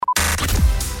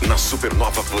Na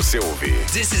Supernova você ouve.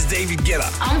 This is David Guetta.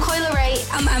 I'm Coyle Ray.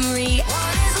 I'm Anne-Marie.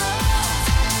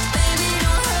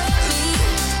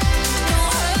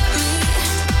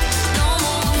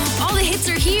 All the hits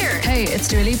are here. Hey, it's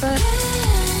Dua Lipa.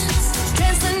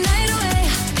 Dance the night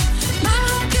away. My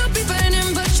heart could be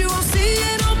burning, but you won't see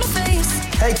it on my face.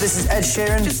 Hey, this is Ed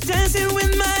Sheeran. Just dancing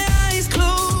with my eyes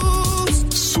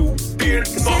closed.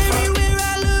 Supernova. Everywhere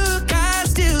I look, I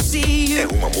still see you. É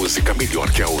uma música melhor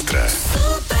que a outra.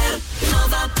 Supernova.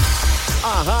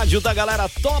 A rádio da galera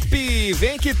top,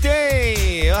 vem que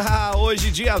tem! Hoje,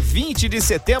 dia 20 de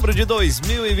setembro de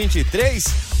 2023,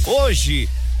 hoje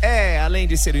além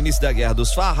de ser o início da Guerra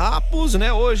dos Farrapos,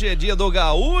 né? Hoje é dia do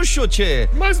gaúcho, tchê!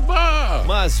 Mas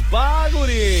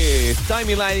guri!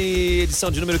 Timeline,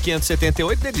 edição de número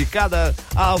 578, dedicada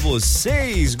a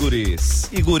vocês, guris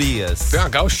e gurias. Tem uma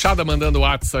gauchada mandando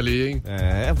WhatsApp ali, hein?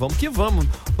 Vamos que vamos.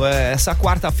 Essa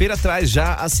quarta-feira traz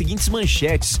já as seguintes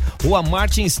manchetes. Rua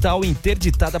Martinstal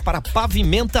interditada para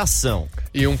pavimentação.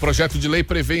 E um projeto de lei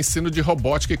prevê ensino de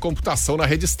robótica e computação na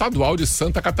rede estadual de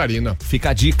Santa Catarina.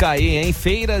 Fica a dica aí, hein?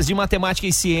 Feiras de matemática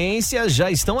e ciências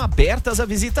já estão abertas à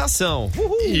visitação.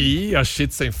 Uhul. E a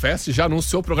Schützenfest já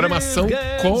anunciou programação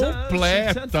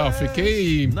completa.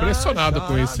 Fiquei impressionado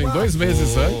com isso. Em 2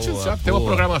 meses antes já tem uma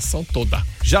programação toda.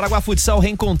 Jaraguá Futsal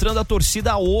reencontrando a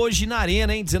torcida hoje na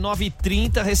Arena, hein?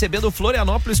 19h30, recebendo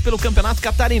Florianópolis pelo Campeonato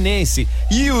Catarinense.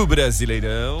 E o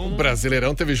Brasileirão? O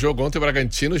Brasileirão teve jogo ontem, o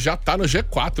Bragantino já tá no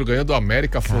G4, ganhando o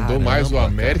América, afundou mais o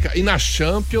América. Cara. E na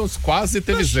Champions quase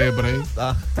teve zebra, hein?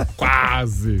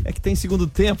 Quase. É que tem segundo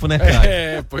tempo, né,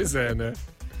 cara? Pois é, né?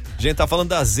 A gente tá falando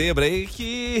da zebra aí,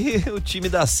 que o time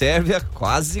da Sérvia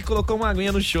quase colocou uma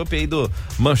aguinha no chope aí do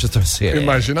Manchester City.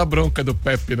 Imagina a bronca do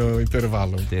Pepe no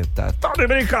intervalo. Tá de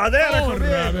brincadeira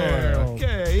comigo? Que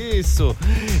é isso?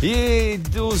 E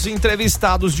dos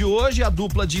entrevistados de hoje, a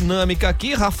dupla dinâmica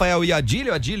aqui, Rafael e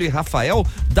Adílio e Rafael,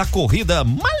 da Corrida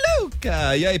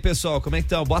Maluca. E aí, pessoal, como é que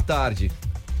estão? Boa tarde.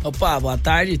 Opa, boa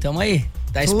tarde, tamo aí.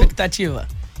 Da expectativa.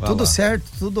 Tudo certo,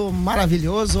 tudo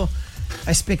maravilhoso.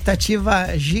 A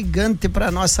expectativa gigante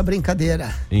pra nossa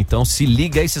brincadeira. Então se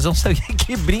liga aí, vocês vão saber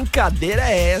que brincadeira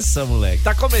é essa, moleque.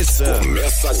 Tá começando.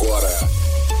 Começa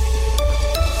agora.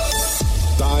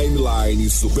 Timeline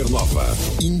Supernova.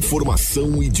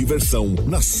 Informação e diversão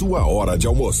na sua hora de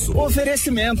almoço.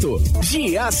 Oferecimento: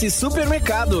 Giasse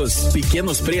Supermercados.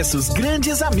 Pequenos preços,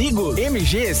 grandes amigos.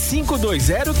 MG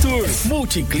 520 Tour.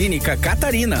 Multiclínica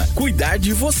Catarina. Cuidar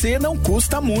de você não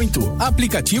custa muito.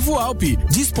 Aplicativo Alpe.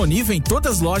 Disponível em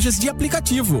todas as lojas de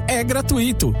aplicativo. É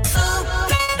gratuito.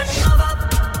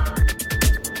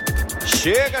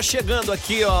 Chegando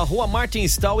aqui, ó, Rua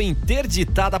Martinstal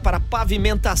interditada para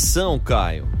pavimentação,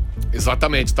 Caio.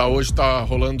 Exatamente, hoje tá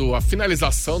rolando a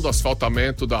finalização do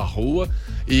asfaltamento da rua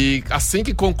e assim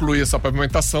que concluir essa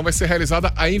pavimentação vai ser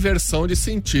realizada a inversão de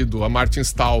sentido. A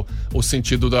Martinstal, o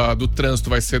sentido do trânsito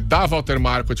vai ser da Walter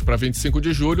Marcot para 25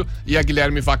 de julho e a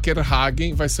Guilherme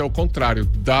Wackerhagen vai ser ao contrário,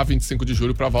 da 25 de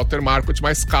julho para Walter Marcot,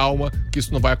 mas calma que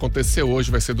isso não vai acontecer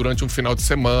hoje, vai ser durante um final de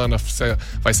semana,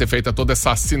 vai ser feita toda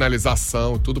essa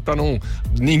sinalização, tudo para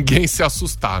ninguém se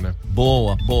assustar, né?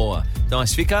 Boa. Então,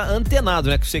 mas fica antenado,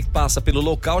 né? Que você que passa pelo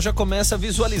local já começa a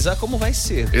visualizar como vai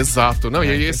ser. Exato. Não,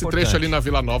 e esse trecho ali na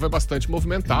Vila Nova é bastante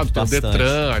movimentado. Tem o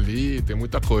Detran ali, tem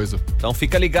muita coisa. Então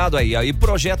fica ligado aí. Aí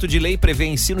projeto de lei prevê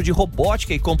ensino de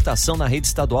robótica e computação na rede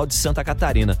estadual de Santa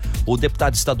Catarina. O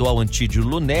deputado estadual Adílio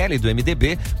Lunelli, do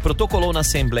MDB, protocolou na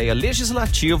Assembleia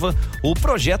Legislativa o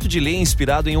projeto de lei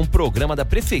inspirado em um programa da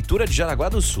Prefeitura de Jaraguá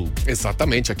do Sul.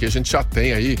 Exatamente. Aqui a gente já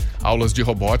tem aí aulas de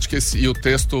robótica e o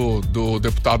texto do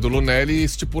deputado Lunelli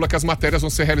estipula que as matérias vão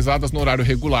ser realizadas no horário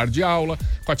regular de aula,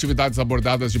 com atividades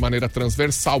abordadas de maneira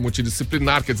transversal,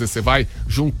 multidisciplinar, quer dizer, você vai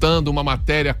juntando uma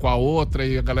matéria com a outra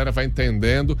e a galera vai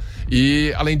entendendo.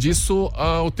 E, além disso,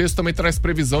 o texto também traz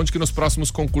previsão de que nos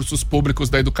próximos concursos públicos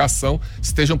da educação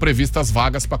estejam previstas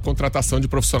vagas para contratação de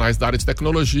profissionais da área de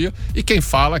tecnologia e quem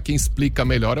explica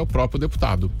melhor é o próprio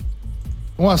deputado.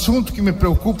 Um assunto que me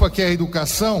preocupa, que é a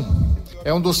educação,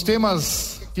 é um dos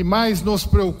temas que mais nos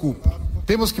preocupa.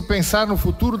 Temos que pensar no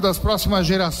futuro das próximas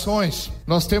gerações.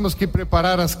 Nós temos que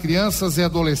preparar as crianças e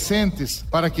adolescentes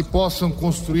para que possam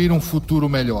construir um futuro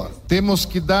melhor. Temos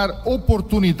que dar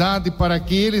oportunidade para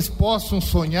que eles possam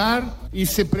sonhar e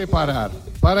se preparar,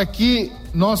 para que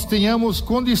nós tenhamos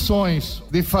condições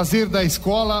de fazer da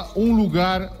escola um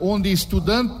lugar onde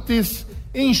estudantes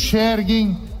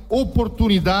enxerguem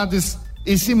oportunidades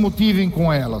e se motivem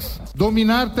com elas.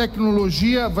 Dominar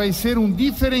tecnologia vai ser um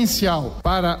diferencial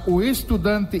para o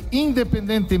estudante,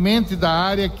 independentemente da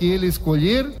área que ele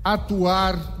escolher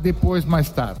atuar depois mais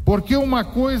tarde. Porque uma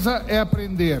coisa é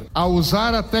aprender a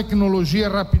usar a tecnologia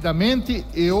rapidamente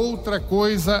e outra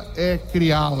coisa é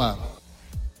criá-la.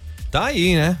 Tá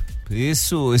aí, né?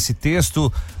 Esse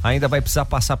texto ainda vai precisar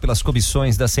passar pelas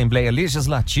comissões da Assembleia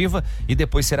Legislativa e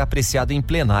depois será apreciado em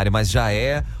plenário, mas já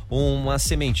é uma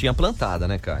sementinha plantada,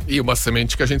 né, Caio? E uma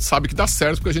semente que a gente sabe que dá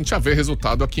certo, porque a gente já vê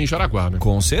resultado aqui em Jaraguá, né?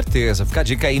 Com certeza. Fica a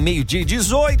dica aí,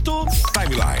 12:18.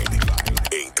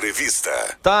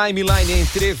 Timeline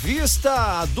Entrevista,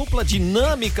 a dupla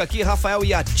dinâmica aqui, Rafael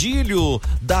e Adílio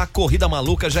da Corrida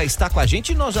Maluca já está com a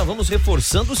gente e nós já vamos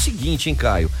reforçando o seguinte, hein,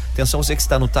 Caio? Atenção, você que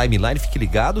está no Timeline, fique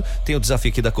ligado, tem o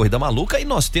desafio aqui da Corrida Maluca e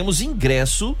nós temos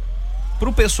ingresso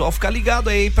pro pessoal ficar ligado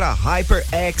aí pra Hyper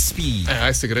XP.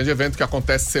 Esse grande evento que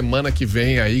acontece semana que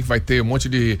vem aí, que vai ter um monte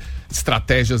de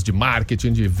estratégias de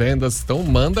marketing, de vendas. Então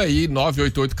manda aí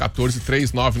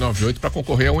 988-14-3998 para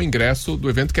concorrer a um ingresso do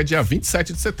evento que é dia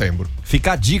 27 de setembro.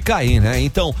 Fica a dica aí, né?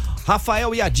 Então,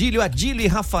 Rafael e Adílio e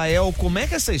Rafael, como é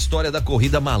que é essa história da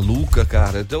Corrida Maluca,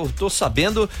 cara? Eu tô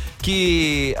sabendo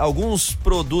que alguns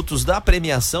produtos da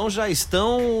premiação já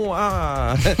estão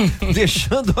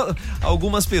deixando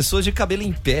algumas pessoas de cabelo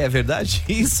em pé, é verdade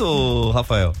isso,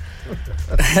 Rafael?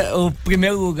 O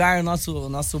primeiro lugar,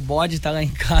 nosso bode tá lá em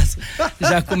casa.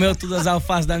 Já comeu todas as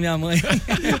alfaces da minha mãe.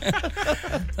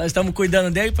 Nós estamos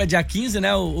cuidando dele para dia 15,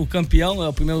 né? O campeão,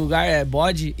 o primeiro lugar é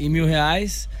bode e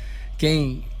R$1.000.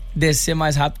 Quem descer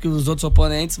mais rápido que os outros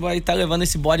oponentes vai estar levando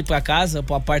esse bode para casa,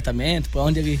 pro apartamento, para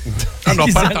onde ele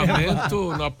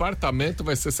no apartamento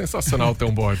vai ser sensacional ter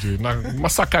um bode. Uma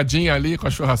sacadinha ali com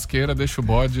a churrasqueira, deixa o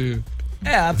bode.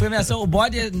 A premiação, o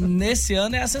bode nesse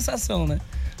ano é a sensação, né?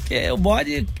 Porque o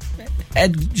bode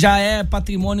já é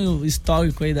patrimônio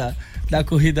histórico aí da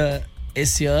corrida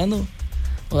esse ano.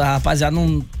 A rapaziada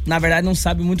na verdade não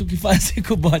sabe muito o que fazer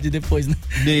com o bode depois, né?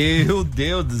 Meu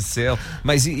Deus do céu.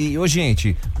 Mas ô,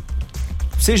 gente,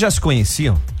 vocês já se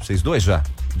conheciam? Vocês dois já?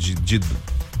 De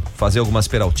fazer algumas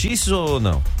peraltices ou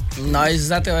não?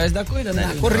 Nós através da corrida,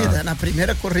 né? Na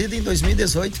primeira corrida em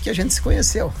 2018 que a gente se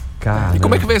conheceu. Caramba. E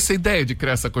como é que veio essa ideia de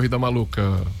criar essa Corrida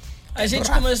Maluca? A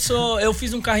gente começou, eu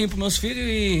fiz um carrinho pros meus filhos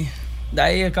e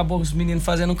daí acabou os meninos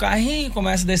fazendo um carrinho,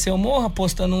 começa a descer o morro,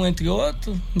 apostando um entre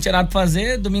outro, não tinha nada pra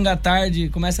fazer, domingo à tarde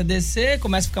começa a descer,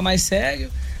 começa a ficar mais sério,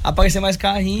 aparecer mais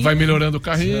carrinho. Vai melhorando o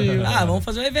carrinho. Vamos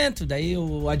fazer um evento. Daí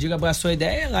o Adílio abraçou a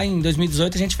ideia, lá em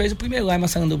 2018 a gente fez o primeiro lá em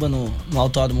Massaranduba no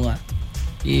autódromo lá.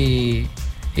 E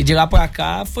de lá pra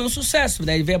cá foi um sucesso.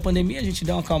 Daí veio a pandemia, a gente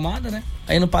deu uma acalmada, né?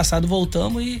 Aí no passado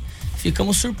voltamos e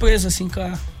ficamos surpresos, assim,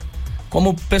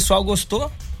 como o pessoal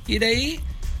gostou. E daí,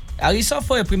 ali só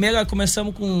foi. A primeira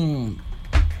começamos com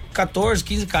 14,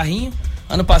 15 carrinhos.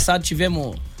 Ano passado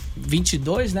tivemos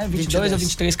 22, né? 22 ou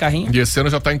 23 carrinhos. E esse ano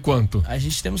já tá em quanto? A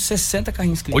gente temos 60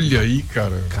 carrinhos inscritos. Olha aí,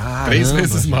 cara. Caramba, 3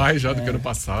 vezes mais já do que ano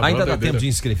passado. Ainda dá tempo de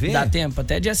inscrever? Dá tempo,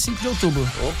 até dia 5 de outubro.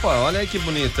 Opa, olha aí que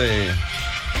bonito aí.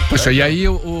 Poxa, e aí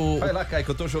Vai lá, Caio,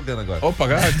 que eu tô jogando agora. Opa,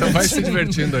 então vai se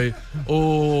divertindo aí.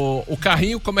 O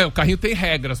carrinho, como é? O carrinho tem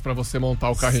regras pra você montar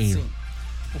o carrinho. Sim.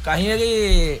 O carrinho,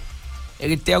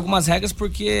 ele tem algumas regras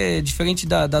porque, diferente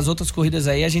das outras corridas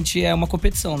aí, a gente é uma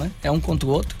competição, né? É um contra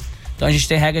o outro. Então a gente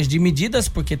tem regras de medidas,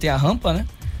 porque tem a rampa, né?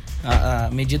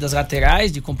 Medidas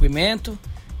laterais de comprimento.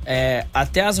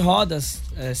 Até as rodas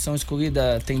são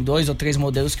escolhidas, tem 2 ou 3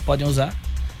 modelos que podem usar.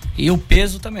 E o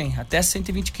peso também, até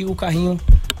 120 kg o carrinho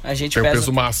a gente tem pesa. O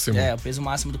peso máximo. O peso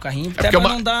máximo do carrinho. Até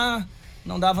pra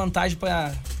não dar vantagem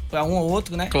pra um ou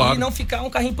outro, né? Claro. E não ficar um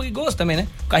carrinho perigoso também, né?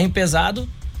 O carrinho pesado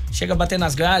chega a bater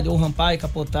nas grades ou rampar e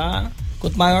capotar.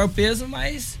 Quanto maior o peso,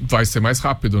 mais... Vai ser mais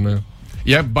rápido, né?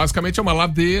 E basicamente uma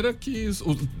ladeira que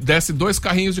desce 2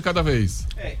 carrinhos de cada vez.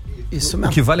 Isso mesmo.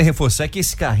 O que vale reforçar é que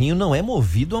esse carrinho não é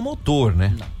movido a motor,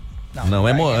 né? Não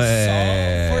é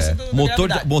só força do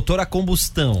motor a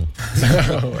combustão.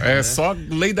 É só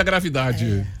lei da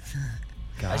gravidade.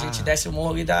 A gente desce o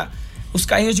morro e dá... Os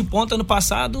carrinhos de ponta ano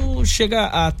passado chega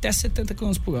a até 70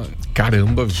 km por hora.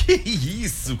 Caramba! Que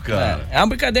isso, cara? É uma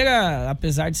brincadeira,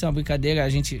 apesar de ser uma brincadeira,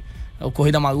 é o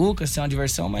Corrida Maluca, ser uma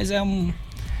diversão, mas é uma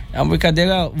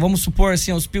brincadeira, vamos supor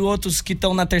assim, os pilotos que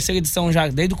estão na terceira edição já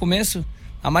desde o começo,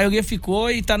 a maioria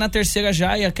ficou e tá na terceira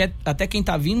já, e até quem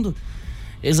tá vindo,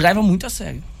 eles levam muito a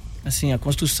sério. Assim, a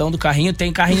construção do carrinho,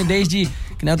 tem carrinho desde,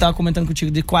 que nem eu tava comentando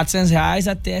contigo, de R$400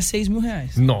 até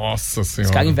R$6.000. Nossa Os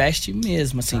senhora. caras investem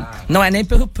mesmo, assim. Não é nem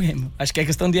pelo prêmio, acho que é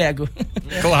questão de ego.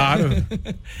 Claro.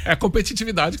 É a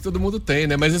competitividade que todo mundo tem,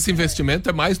 né? Mas esse investimento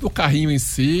é mais no carrinho em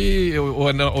si ou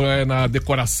é na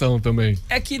decoração também?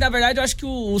 É que, na verdade, eu acho que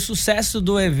o sucesso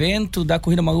do evento, da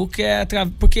Corrida Maluca,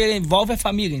 porque envolve a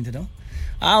família, entendeu?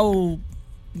 A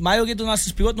maioria dos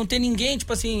nossos pilotos não tem ninguém,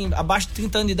 tipo assim, abaixo de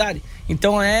 30 anos de idade.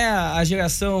 Então é a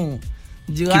geração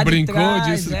de lá que de brincou trás,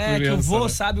 disso de criança, que o vô né?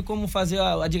 sabe como fazer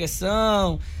a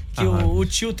direção, que o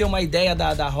tio tem uma ideia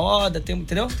da roda,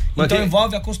 entendeu? Mas então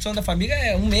envolve a construção da família,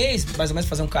 um mês, mais ou menos,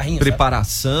 fazer um carrinho.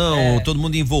 Preparação, todo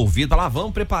mundo envolvido. Lá,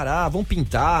 vamos preparar, vamos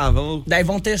pintar, vamos... Daí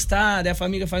vão testar, daí a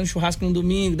família faz um churrasco no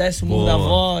domingo, daí esse mundo da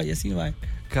avó e assim vai.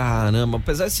 Caramba,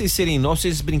 apesar de vocês serem novos,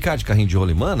 vocês brincaram de carrinho de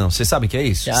rolimã, não? Vocês sabem o que é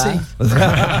isso? Sim.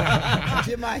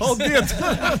 Demais. Olha o dedo.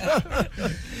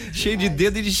 Cheio de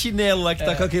dedo e de chinelo lá que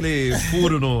tá com aquele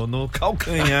furo no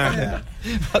calcanhar, né?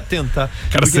 Pra tentar.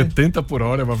 Cara, 70 por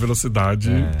hora é uma velocidade.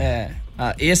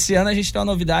 Esse ano a gente tem uma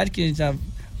novidade que a gente já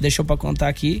deixou pra contar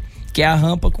aqui, que é a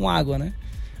rampa com água, né?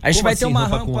 A gente Como vai assim, ter uma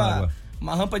rampa com água?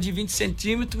 uma rampa de 20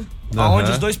 centímetros,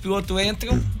 onde os dois pilotos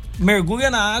entram, mergulha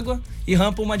na água e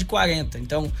rampa uma de 40.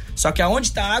 Então, só que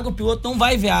aonde tá a água, o piloto não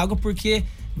vai ver a água porque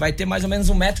vai ter mais ou menos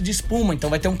 1 metro de espuma. Então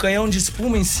vai ter um canhão de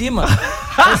espuma em cima.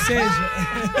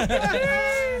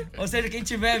 Ou seja, quem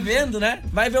estiver vendo, né?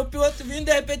 Vai ver o piloto vindo,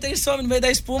 de repente ele some no meio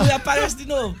da espuma e aparece de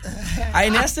novo.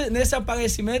 Aí nesse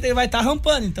aparecimento ele vai estar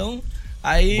rampando. Então,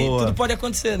 aí tudo pode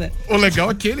acontecer, né? O legal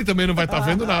é que ele também não vai estar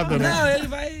vendo nada, né? Não, ele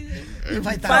vai...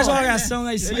 Tá faz uma oração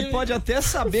aí sim. Ele pode até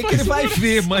saber que ele vai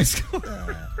ver, mas...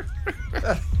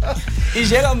 E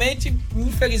geralmente,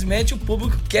 infelizmente, o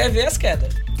público quer ver as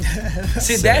quedas.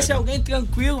 Se desce alguém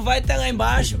tranquilo, vai até lá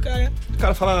embaixo, cara. O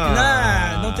cara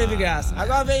fala... Não teve graça.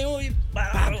 Agora vem um e...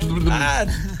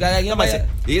 galerinha Mas vai...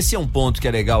 esse é um ponto que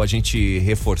é legal a gente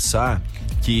reforçar,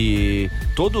 que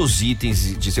todos os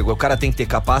itens de segurança, o cara tem que ter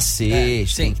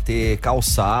capacete, tem que ter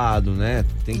calçado, né?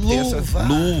 Tem que ter essa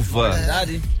luva.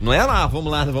 Verdade. Não é lá,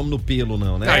 vamos no pelo,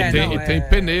 não, né? Tem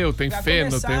pneu, tem Pra feno,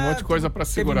 começar, tem um monte de coisa pra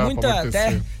segurar, teve pra amortecer.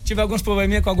 até tive alguns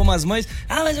probleminha com algumas mães.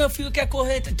 Mas meu filho quer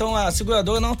correr. Então a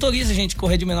seguradora não autoriza a gente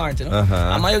correr de menor, entendeu?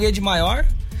 A maioria é de maior.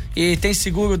 E tem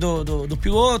seguro do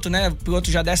piloto, né? O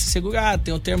piloto já desce segurado,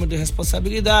 tem o termo de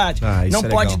responsabilidade. Não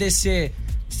pode descer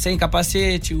sem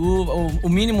capacete, o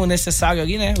mínimo necessário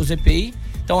ali, né? Os EPI.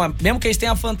 Então, mesmo que eles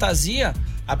tenham a fantasia,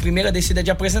 a primeira descida é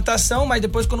de apresentação, mas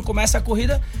depois, quando começa a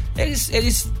corrida,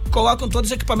 eles colocam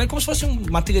todos os equipamentos como se fosse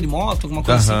uma trilha de moto, alguma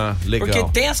coisa assim. Legal. Porque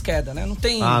tem as quedas, né? Não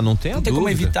tem como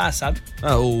evitar, sabe?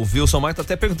 O Wilson Maia tá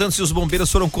até perguntando se os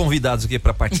bombeiros foram convidados aqui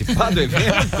pra participar do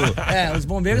evento. Os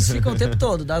bombeiros ficam o tempo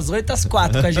todo, das 8 às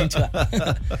 4 com a gente lá.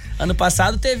 Ano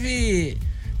passado teve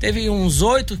uns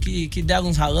 8 que deram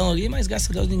uns ralão ali, mas graças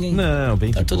a Deus ninguém... Não,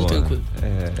 bem tá tudo tranquilo.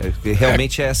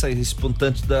 Realmente é essa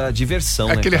espontante da diversão,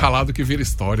 né? Aquele ralado que vira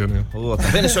história, né? Tá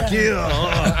vendo isso aqui?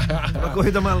 Uma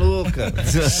corrida maluca.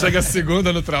 Chega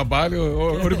segunda no trabalho,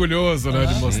 orgulhoso, né?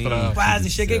 De mostrar.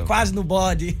 Cheguei quase no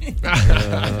bode.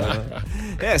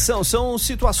 São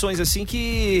situações assim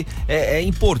que é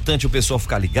importante o pessoal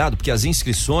ficar ligado, porque as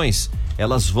inscrições...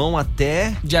 Elas vão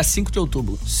até... Dia 5 de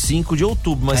outubro. 5 de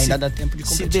outubro, mas ainda dá tempo de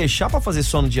competir. Se deixar pra fazer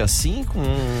só no dia 5...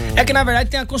 É que na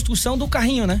verdade tem a construção do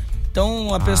carrinho, né?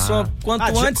 Então a pessoa,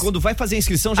 quanto antes... Quando vai fazer a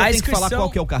inscrição, já tem que falar qual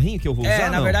que é o carrinho que eu vou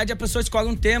usar? Na verdade a pessoa escolhe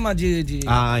um tema de...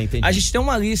 entendi. A gente tem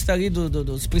uma lista ali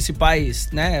dos principais,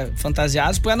 né,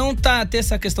 fantasiados, pra não ter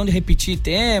essa questão de repetir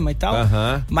tema e tal.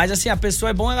 Mas assim, a pessoa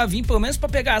é bom ela vir pelo menos pra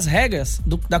pegar as regras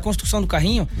da construção do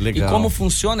carrinho. Legal. E como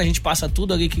funciona, a gente passa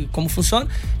tudo ali, como funciona.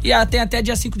 E ela tem até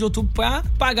dia 5 de outubro pra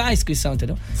pagar a inscrição,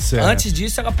 entendeu? Certo. Antes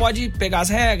disso, ela pode pegar as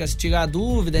regras, tirar a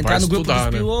dúvida, entrar no grupo dos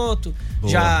pilotos.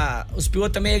 Já os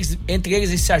pilotos também, entre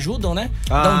eles se ajudam, né?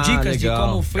 Dão dicas de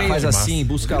como freio. Faz assim,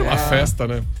 busca lá. Uma festa,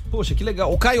 né? Poxa, que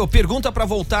legal. O Caio, pergunta pra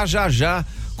voltar já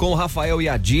com o Rafael e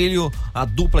Adílio, a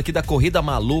dupla aqui da Corrida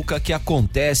Maluca que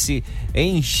acontece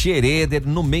em Schroeder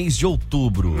no mês de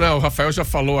outubro. Não, o Rafael já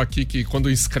falou aqui que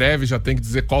quando inscreve já tem que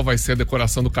dizer qual vai ser a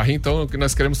decoração do carrinho, então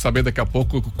nós queremos saber daqui a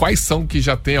pouco quais são que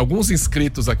já tem alguns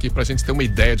inscritos aqui pra gente ter uma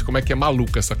ideia de como é que é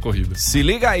maluca essa corrida. Se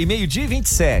liga aí,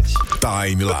 12:27.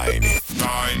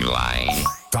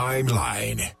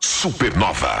 Timeline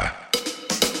Supernova.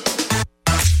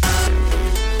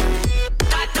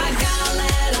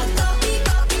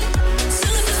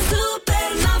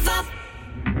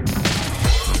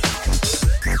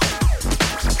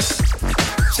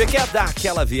 Você quer dar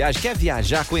aquela viagem, quer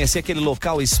viajar, conhecer aquele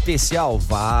local especial?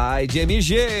 Vai de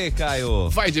MG, Caio.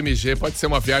 Vai de MG, pode ser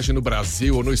uma viagem no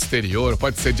Brasil ou no exterior,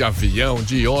 pode ser de avião,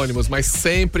 de ônibus, mas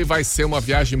sempre vai ser uma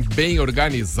viagem bem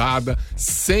organizada,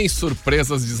 sem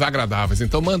surpresas desagradáveis.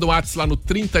 Então manda um WhatsApp lá no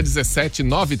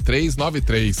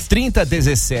 3017-9393.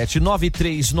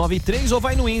 3017-9393 ou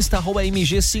vai no Insta,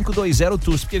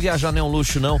 @MG520Tours, porque viajar não é um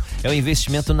luxo não, é um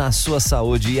investimento na sua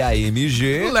saúde e a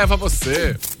MG leva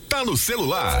você. Tá no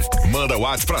celular? Manda o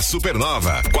WhatsApp pra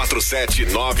Supernova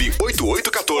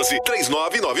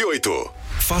 47988143998.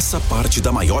 Faça parte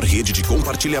da maior rede de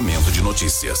compartilhamento de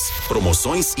notícias,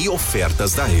 promoções e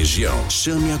ofertas da região.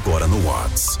 Chame agora no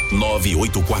WhatsApp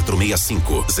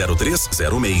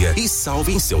 984650306 e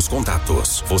salve em seus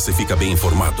contatos. Você fica bem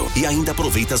informado e ainda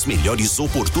aproveita as melhores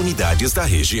oportunidades da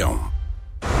região.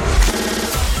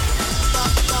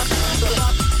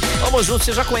 Vamos juntos,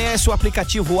 você já conhece o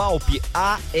aplicativo Alp,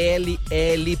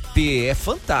 ALLP, é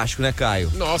fantástico, né, Caio?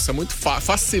 Nossa, muito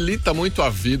facilita muito a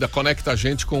vida, conecta a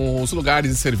gente com os lugares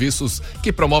e serviços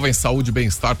que promovem saúde e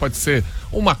bem-estar. Pode ser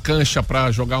uma cancha para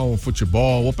jogar um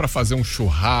futebol ou para fazer um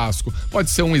churrasco, pode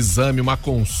ser um exame, uma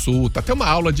consulta, até uma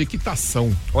aula de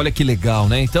equitação. Olha que legal,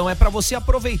 né? Então é para você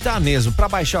aproveitar mesmo. Para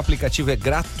baixar o aplicativo é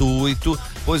gratuito,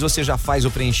 pois você já faz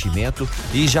o preenchimento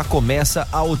e já começa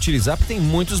a utilizar, porque tem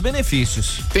muitos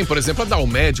benefícios. Tem, por exemplo, a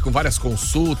Dalmed com várias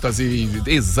consultas e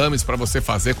exames para você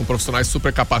fazer com profissionais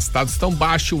super capacitados. Então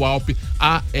baixe o Alp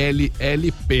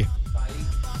ALLP.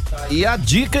 E a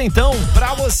dica então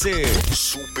para você.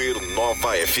 Supernova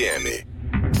FM.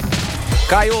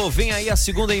 Caio, vem aí a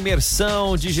segunda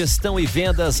imersão de gestão e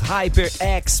vendas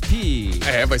HyperXP.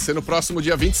 Vai ser no próximo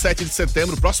dia 27 de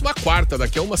setembro, próxima quarta,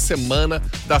 daqui a uma semana,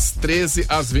 das 13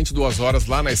 às 22 horas,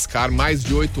 lá na SCAR, mais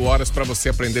de 8 horas para você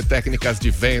aprender técnicas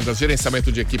de vendas,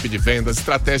 gerenciamento de equipe de vendas,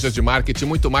 estratégias de marketing,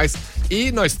 muito mais.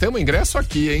 E nós temos ingresso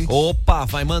aqui, hein? Opa,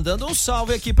 vai mandando um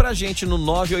salve aqui pra gente no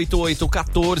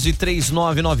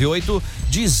 988-14-3998,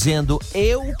 dizendo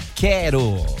eu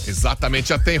quero. Exatamente,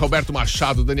 já tem Roberto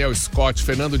Machado, Daniel Scott,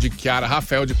 Fernando de Chiara,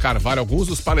 Rafael de Carvalho, alguns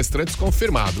dos palestrantes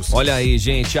confirmados. Olha aí,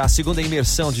 gente, a segunda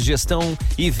imersão de gestão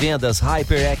e vendas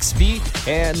HyperXP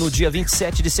é no dia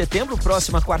 27 de setembro,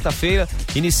 próxima quarta-feira,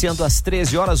 iniciando às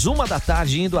 13 horas, 1 da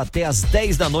tarde, indo até às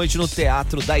 10 da noite no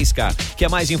Teatro da SCAR. Quer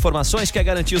mais informações? Quer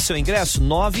garantir o seu ingresso?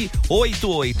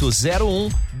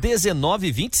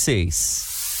 98801-1926.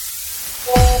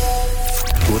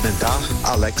 Guten Tag,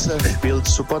 Alexa spielt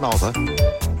Supernova.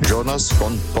 Jonas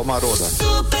von Pomaroda.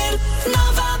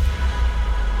 Supernova.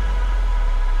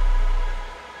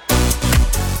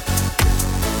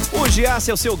 O Giasse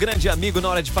é o seu grande amigo na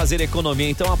hora de fazer economia,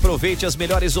 então aproveite as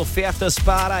melhores ofertas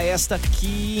para esta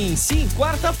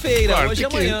quarta-feira. Hoje é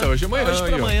amanhã. Hoje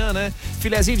pra amanhã, né?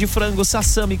 Filezinho de frango,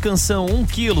 sassami, canção, 1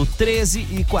 quilo,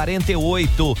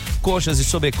 R$13,48. Coxas e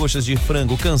sobrecoxas de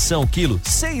frango, canção, quilo,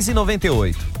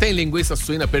 R$6,98. Tem linguiça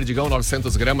suína perdigão,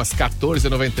 900 gramas,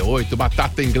 R$14,98.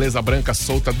 Batata inglesa branca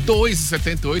solta,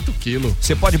 R$2,78 quilo.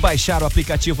 Você pode baixar o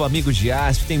aplicativo Amigo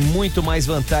Giasse, tem muito mais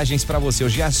vantagens para você. O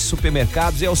Giasse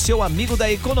Supermercados é o seu amigo da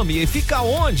economia. E fica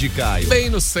onde, Caio? Bem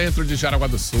no centro de Jaraguá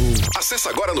do Sul. Acesse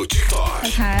agora no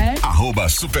TikTok.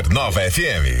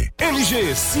 @SupernovaFM.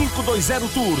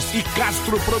 MG520Tours e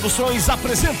Castro Produções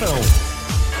apresentam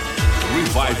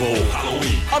Revival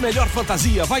Halloween. A melhor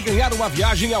fantasia vai ganhar uma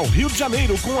viagem ao Rio de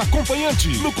Janeiro com acompanhante.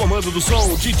 No comando do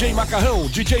som, DJ Macarrão,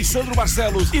 DJ Sandro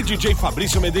Barcelos e DJ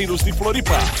Fabrício Medeiros de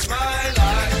Floripa.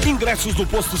 Ingressos no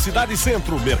posto Cidade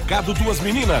Centro, Mercado Duas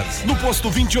Meninas, no posto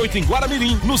 28 em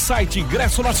Guaramirim, no site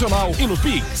Ingresso Nacional e no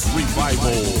Pix.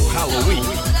 Revival Halloween.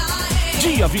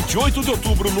 Dia 28 de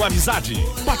outubro no Amizade.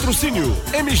 Patrocínio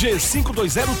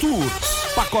MG520Tours.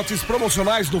 Pacotes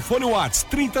promocionais no fone Whats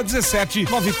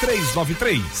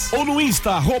 3017-9393 ou no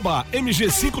Insta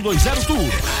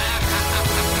 @MG520Tours.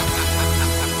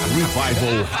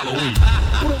 Revival Halloween.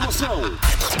 Promoção.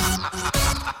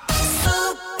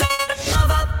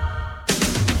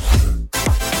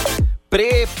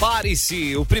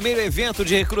 Prepare-se, o primeiro evento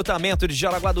de recrutamento de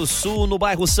Jaraguá do Sul no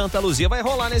bairro Santa Luzia vai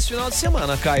rolar nesse final de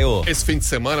semana, Caio. Esse fim de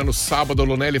semana, no sábado, o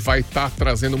Lunelli vai estar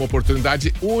trazendo uma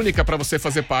oportunidade única para você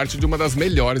fazer parte de uma das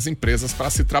melhores empresas para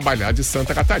se trabalhar de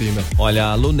Santa Catarina. Olha,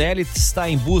 a Lunelli está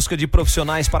em busca de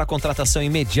profissionais para contratação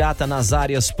imediata nas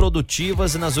áreas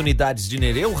produtivas e nas unidades de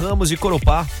Nereu, Ramos e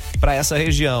Corupá para essa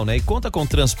região, né? E conta com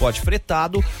transporte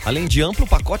fretado, além de amplo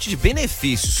pacote de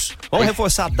benefícios. Vamos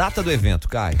reforçar a data do evento,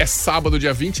 Caio. É sábado,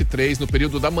 dia 23, no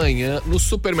período da manhã, no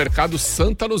supermercado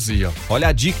Santa Luzia. Olha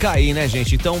a dica aí, né,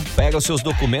 gente? Então pega os seus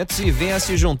documentos e venha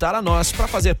se juntar a nós para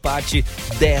fazer parte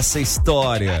dessa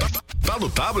história. Tá no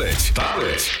tablet?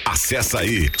 Acessa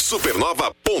aí,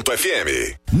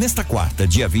 supernova.fm. Nesta quarta,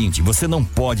 dia 20, você não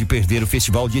pode perder o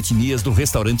Festival de Etnias do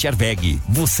Restaurante Arveg.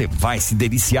 Você vai se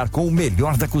deliciar com o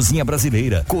melhor da cozinha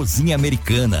brasileira, cozinha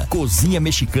americana, cozinha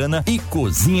mexicana e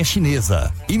cozinha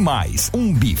chinesa. E mais,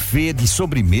 um buffet de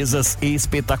sobremesas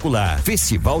espetacular.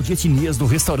 Festival de Etnias do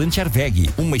Restaurante Arveg,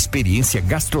 uma experiência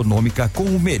gastronômica com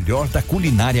o melhor da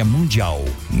culinária mundial.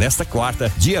 Nesta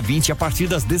quarta, dia 20, a partir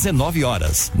das 19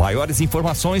 horas. Maiores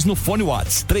informações no fone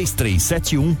WhatsApp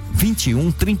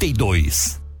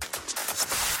 3371-2132.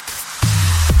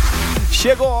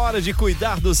 Chegou a hora de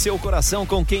cuidar do seu coração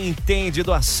com quem entende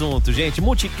do assunto, gente.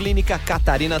 Multiclínica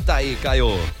Catarina tá aí,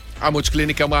 Caio. A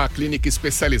Multiclínica é uma clínica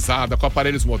especializada com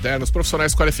aparelhos modernos,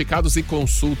 profissionais qualificados e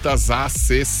consultas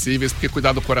acessíveis, porque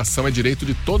cuidar do coração é direito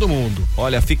de todo mundo.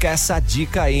 Olha, fica essa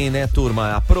dica aí, né,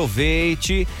 turma?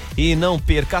 Aproveite e não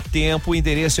perca tempo. O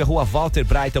endereço é Rua Walter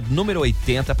Breithaupt, número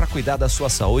 80, para cuidar da sua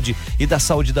saúde e da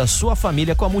saúde da sua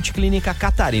família com a Multiclínica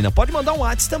Catarina. Pode mandar um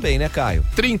WhatsApp também, né, Caio?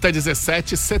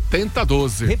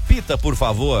 3017-7012. Repita, por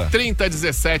favor.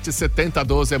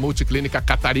 3017-7012 é Multiclínica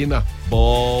Catarina.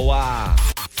 Boa!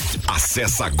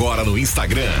 Acesse agora no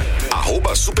Instagram,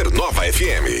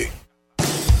 @SupernovaFM.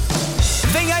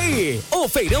 Vem aí, o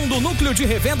feirão do Núcleo de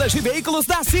Revendas de Veículos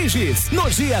da Siges,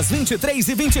 nos dias 23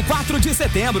 e 24 de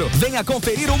setembro. Venha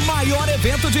conferir o maior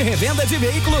evento de revenda de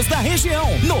veículos da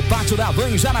região, no Pátio da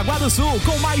Van em Jaraguá do Sul,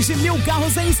 com mais de 1.000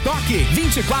 carros em estoque,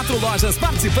 24 lojas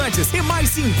participantes e mais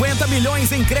 50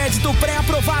 milhões em crédito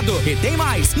pré-aprovado. E tem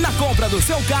mais, na compra do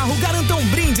seu carro, garanta um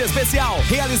brinde especial.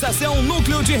 Realização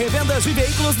Núcleo de Revendas de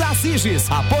Veículos da Siges.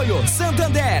 Apoio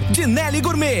Santander, de Nelly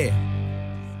Gourmet.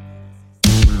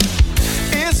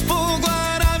 Expo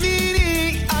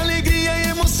Guaramirim, alegria e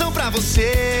emoção pra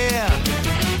você.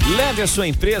 Leve a sua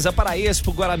empresa para a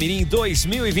Expo Guaramirim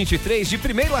 2023, de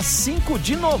 1º a 5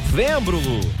 de novembro.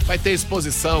 Vai ter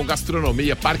exposição,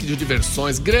 gastronomia, parque de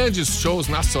diversões, grandes shows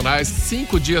nacionais,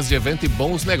 5 dias de evento e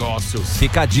bons negócios.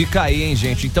 Fica a dica aí, hein,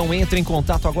 gente? Então entre em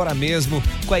contato agora mesmo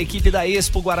com a equipe da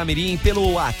Expo Guaramirim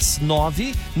pelo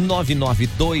WhatsApp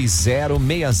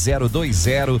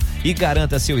 999206020 e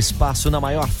garanta seu espaço na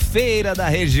maior feira da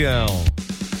região.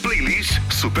 Playlist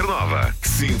Supernova.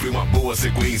 Sempre uma boa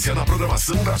sequência na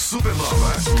programação da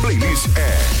Supernova. Playlist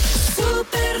é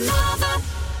Supernova.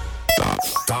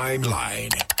 Timeline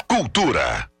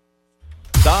Cultura.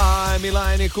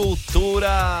 Timeline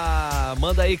Cultura.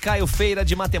 Manda aí, Caio. Feira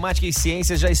de Matemática e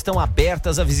Ciências já estão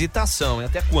abertas à visitação. E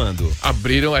até quando?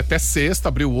 Abriram até sexta,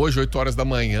 abriu hoje, 8 horas da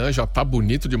manhã. Já tá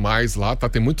bonito demais lá, tá?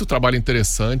 Tem muito trabalho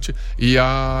interessante. E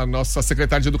a nossa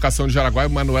secretária de Educação de Jaraguá,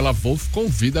 Manuela Wolff,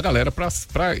 convida a galera para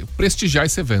prestigiar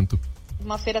esse evento.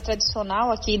 Uma feira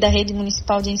tradicional aqui da Rede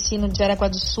Municipal de Ensino de Jaraguá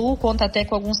do Sul, conta até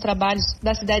com alguns trabalhos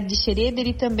da cidade de Xereder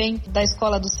e também da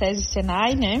escola do SESI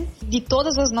Senai, né? De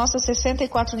todas as nossas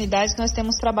 64 unidades nós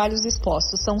temos trabalhos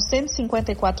expostos, são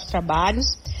 154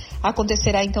 trabalhos.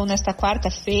 Acontecerá então nesta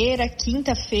quarta-feira,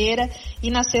 quinta-feira e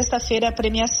na sexta-feira a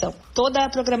premiação. Toda a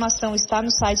programação está no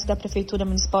site da Prefeitura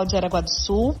Municipal de Jaraguá do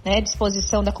Sul, né, à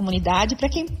disposição da comunidade para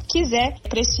quem quiser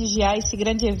prestigiar esse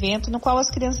grande evento no qual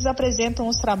as crianças apresentam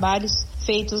os trabalhos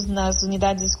feitos nas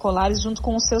unidades escolares junto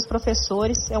com os seus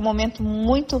professores. É um momento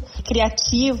muito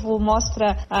criativo,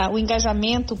 mostra o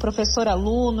engajamento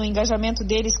professor-aluno, o engajamento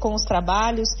deles com os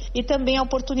trabalhos e também a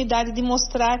oportunidade de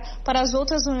mostrar para as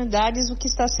outras unidades o que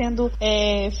está sendo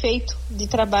feito de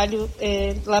trabalho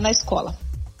lá na escola.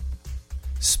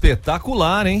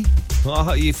 Espetacular, hein?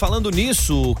 E falando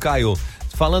nisso, Caio,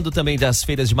 falando também das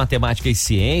feiras de matemática e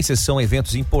ciências, são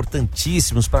eventos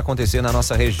importantíssimos para acontecer na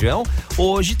nossa região.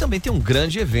 Hoje também tem um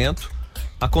grande evento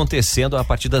acontecendo a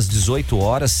partir das 18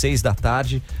 horas, 6 da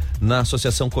tarde, na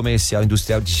Associação Comercial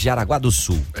Industrial de Jaraguá do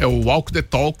Sul. É o Walk the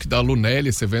Talk da Lunelli,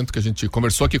 esse evento que a gente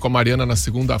conversou aqui com a Mariana na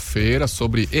segunda-feira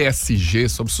sobre ESG,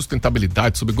 sobre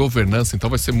sustentabilidade, sobre governança,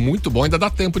 então vai ser muito bom, ainda dá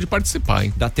tempo de participar,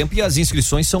 hein? Dá tempo e as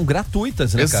inscrições são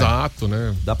gratuitas, né, Exato, cara?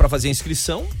 Né? Dá pra fazer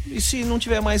inscrição e se não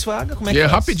tiver mais vaga, como é que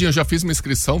faz? Rapidinho, eu já fiz uma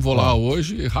inscrição, vou lá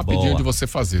hoje, rapidinho de você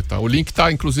fazer, tá? O link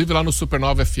tá inclusive lá no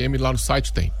Supernova FM, lá no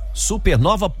site tem.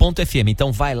 Supernova.fm,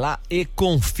 então vai lá e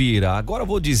confira. Agora eu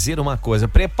vou dizer uma coisa,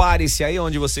 prepare-se aí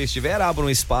onde você estiver, abra um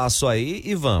espaço aí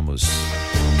e vamos.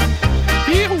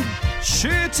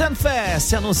 Shoots and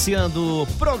Fest anunciando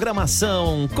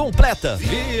programação completa.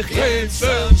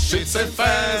 Shoots and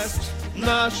Fest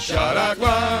na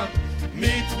Jaraguá,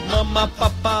 Mama,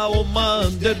 papa, o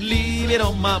Mander, Lieben,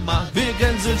 Mama,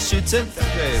 Wegen sind Schützen.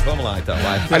 Vamos lá, então,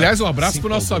 vai. Aliás, um abraço pro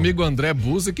nosso amigo André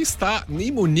Buse, que está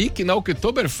em Munique, na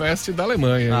Oktoberfest da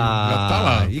Alemanha. Já tá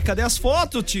lá. E cadê as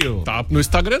fotos, tio? Tá no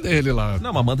Instagram dele lá.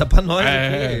 Não, mas manda pra nós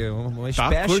aqui, uma tá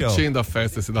special. curtindo a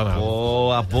festa esse danado.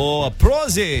 Boa.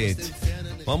 Prosit!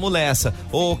 Vamos nessa.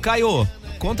 Ô, Caio,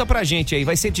 conta pra gente aí,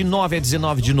 vai ser de 9 a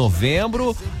 19 de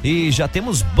novembro e já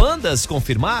temos bandas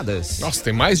confirmadas? Nossa,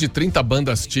 tem mais de 30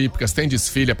 bandas típicas, tem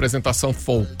desfile, apresentação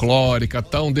folclórica,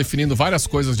 estão definindo várias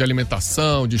coisas de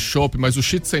alimentação, de chopp, mas o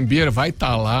Schützenbier vai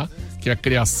estar lá, que é a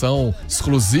criação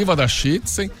exclusiva da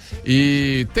Schützen,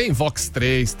 e tem Vox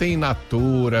 3, tem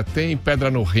Natura, tem Pedra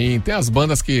no Rim, tem as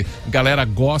bandas que a galera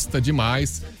gosta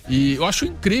demais. E eu acho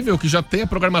incrível que já tem a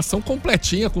programação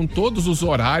completinha com todos os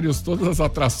horários, todas as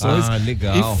atrações.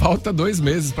 Legal. E falta 2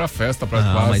 meses pra festa, pra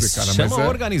quase, mas cara. Chama mas a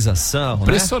organização,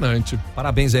 impressionante. Né?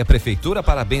 Parabéns aí à Prefeitura,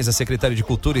 parabéns à Secretaria de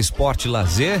Cultura, Esporte e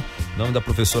Lazer, em nome da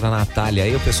professora Natália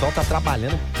aí. O pessoal tá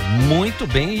trabalhando muito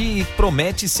bem e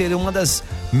promete ser uma das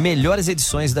melhores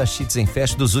edições da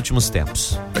Schützenfest dos últimos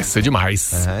tempos. Vai ser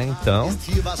demais. Então,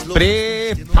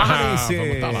 preparem-se.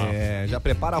 Vamos tá lá. Já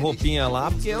prepara a roupinha lá,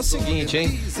 porque é o seguinte,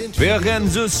 hein?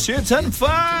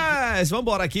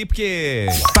 Vambora aqui, porque...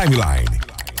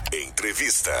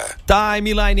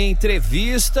 Timeline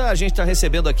Entrevista. A gente tá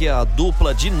recebendo aqui a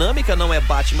dupla dinâmica, não é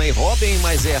Batman e Robin,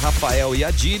 mas é Rafael e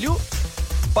Adílio,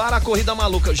 para a Corrida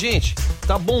Maluca. Gente,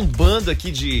 tá bombando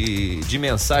aqui de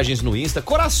mensagens no Insta.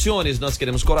 Corações, nós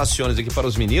queremos corações aqui para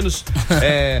os meninos.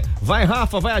 Vai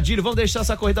Rafa, vai Adílio, vamos deixar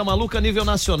essa Corrida Maluca a nível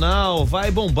nacional. Vai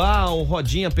bombar o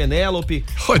Rodinha Penélope.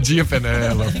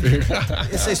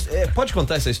 Pode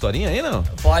contar essa historinha aí, não?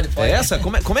 Pode. Essa?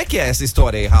 Como é que é essa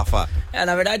história aí, Rafa?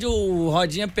 Na verdade, o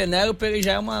Rodinha Penélope, ele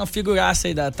já é uma figuraça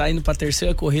aí, tá indo pra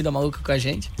terceira Corrida Maluca com a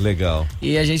gente. Legal.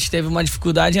 E a gente teve uma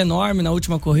dificuldade enorme na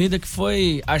última corrida, que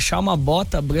foi achar uma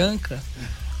bota branca,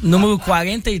 número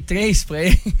 43 pra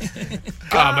ele.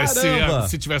 Mas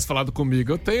se tivesse falado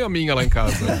comigo, eu tenho a minha lá em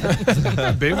casa.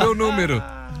 Bem o meu número.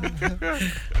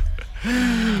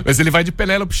 Mas ele vai de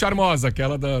Penélope Charmosa,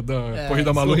 aquela da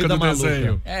Corrida Maluca do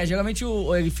desenho. Geralmente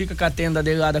ele fica com a tenda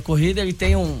dele lá da corrida, ele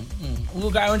tem um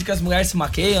lugar onde que as mulheres se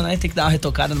maqueiam, né? Tem que dar uma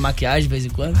retocada na maquiagem de vez em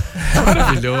quando.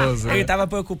 Maravilhoso. Ele tava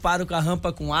preocupado com a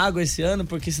rampa com água esse ano,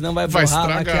 porque senão vai borrar a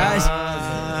maquiagem.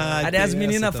 Aí as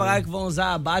meninas falaram que vão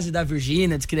usar a base da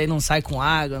Virgínia, diz que daí não sai com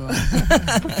água. Não.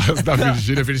 Base da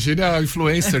Virgínia é a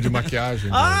influencer de maquiagem.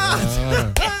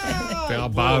 Tem a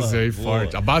base aí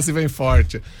forte. A base vem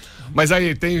forte. Mas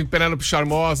aí tem Penélope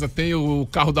Charmosa, tem o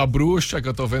carro da bruxa, que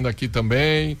eu tô vendo aqui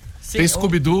também. Sim, tem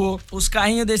Scooby-Doo. Os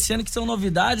carrinhos desse ano que são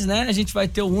novidades, né? A gente vai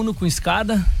ter o Uno com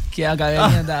escada, que é a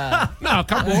galerinha da... Não,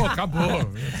 acabou.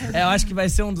 Eu acho que vai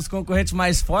ser um dos concorrentes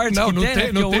mais fortes que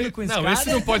tem, né? O Uno com escada. Não, esse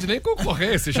não pode nem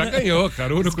concorrer, você já ganhou,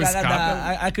 cara. Uno com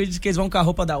escada. Acredito que eles vão com a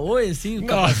roupa da Oi, assim, o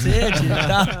capacete e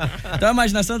tal. Então a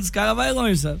imaginação dos caras vai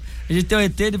longe, sabe? A gente tem o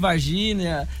ET de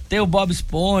Varginha, tem o Bob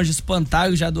Esponja, o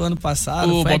Espantalho já do ano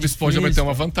passado. O Bob Esponja vai ter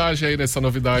uma vantagem aí nessa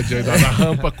novidade aí da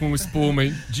rampa com espuma,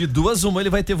 hein? De duas, uma ele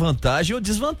vai ter vantagem ou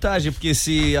desvantagem, porque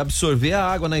se absorver a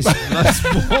água na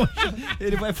esponja,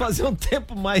 ele vai fazer um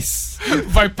tempo mais...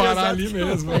 Vai parar ali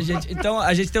mesmo.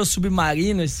 A gente tem o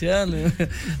Submarino esse ano,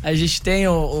 a gente tem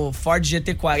o Ford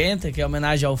GT40, que é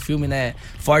homenagem ao filme, né?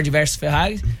 Ford versus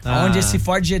Ferrari, onde esse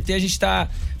Ford GT a gente tá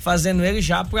fazendo ele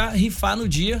já pra rifar no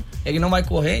dia. Ele não vai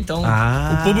correr, então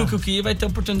o público que ir vai ter a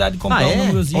oportunidade de comprar um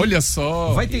númerozinho. Olha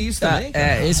só. Vai ter isso também?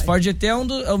 Esse Ford GT é um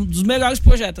dos melhores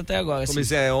projetos até agora. Assim.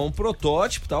 Mas é um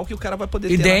protótipo tal que o cara vai poder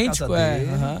ter idêntico, na casa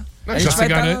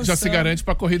dele. Já se garante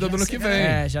pra corrida do ano que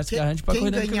vem. Já se garante pra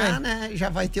corrida do ano que vem. Quem ganhar, né, já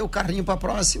vai ter o carrinho pra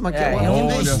próxima, que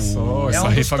olha só, essa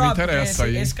rifa me interessa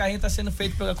aí. Esse carrinho tá sendo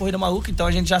feito pela Corrida Maluca, então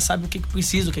a gente já sabe o que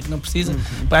precisa, o que não precisa,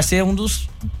 pra ser um dos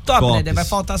top, né? Daí vai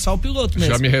faltar só o piloto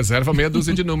mesmo. Já me reserva meia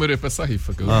dúzia de número aí pra essa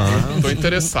rifa, que eu tô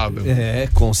interessado.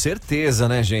 Com certeza,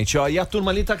 né, gente? E a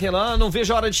turma ali tá aquela, não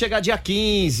vejo a hora de chegar dia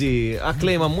 15. A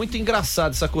Cleima, muito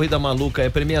engraçado essa Corrida Maluca, a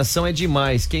premiação é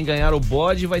demais. Quem ganhar o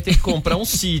bode vai ter que comprar um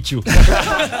sítio.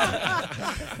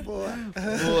 Boa.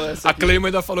 A Cleima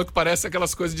ainda falou que parece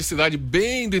aquelas coisas de cidade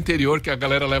bem do interior, que a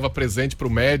galera leva presente pro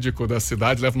médico da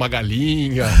cidade, leva uma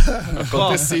galinha.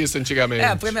 Acontecia isso antigamente.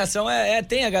 A premiação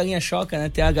tem a galinha choca, né?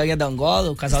 Tem a galinha da Angola,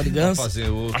 o casal de ganso.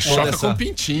 A choca com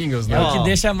pintinhos, né? É o que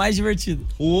deixa mais divertido.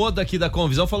 O Oda aqui da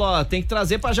Convisão falou, tem que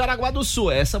trazer pra Jaraguá do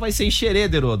Sul. Essa vai ser em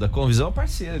Xereder, Oda. Convisão é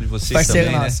parceiro de vocês parceiro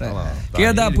também, nossa, né?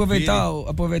 Queria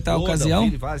aproveitar a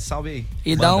ocasião salve aí.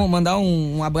 E mandar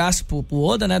um abraço pro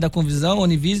Oda, né, da Convisão,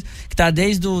 Univis, que tá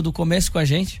desde o começo com a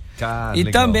gente. Cara, e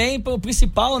legal. também pro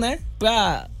principal, né,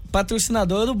 pra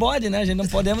patrocinadora do bode, né? A gente não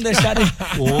podemos deixar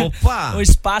Opa! o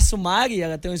Espaço Mari,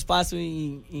 ela tem um espaço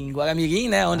em Guaramirim,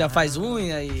 né? Onde ela faz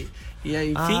unha e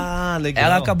aí, enfim, legal.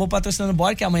 ela acabou patrocinando o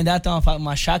bode, que a mãe dela tem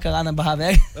uma chácara lá na Barra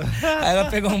Velha. Aí ela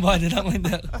pegou um bode da mãe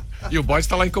dela. E o bode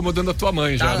tá lá incomodando a tua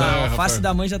mãe já, né? A face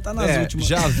da mãe já tá nas últimas.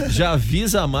 Já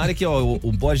avisa a Mari que ó,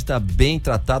 o bode tá bem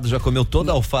tratado, já comeu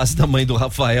toda a alface da mãe do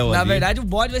Rafael ali. Na verdade, o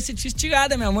bode vai ser estirado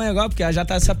da minha mãe agora, porque ela já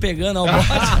tá se apegando ao bode.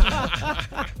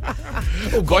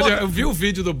 O bode, eu vi o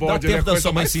vídeo do bode. Dá tempo da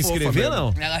sua mãe se inscrever,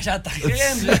 não? Ela já tá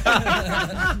querendo.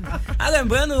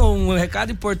 Lembrando um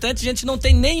recado importante, a gente não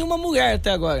tem nenhuma mulher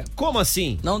até agora. Como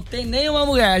assim? Não tem nenhuma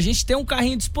mulher. A gente tem um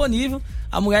carrinho disponível.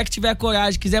 A mulher que tiver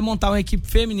coragem, quiser montar uma equipe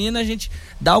feminina, a gente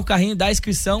dá o carrinho, dá a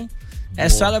inscrição. É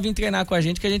só ela vir treinar com a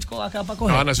gente que a gente coloca ela pra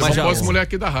correr. Nós já vamos as mulheres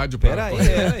aqui da rádio. Pera aí,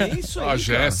 é isso aí. A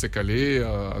Jéssica ali,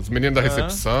 as meninas da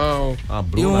recepção. A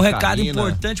Bruna, e um recado Karina.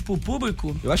 Importante pro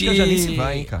público. Eu acho que a Janice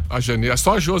vai, hein, cara. A Janice,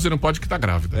 só a Josi não pode que tá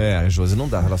grávida. A Josi não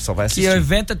dá, ela só vai assistir. Que o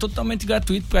evento é totalmente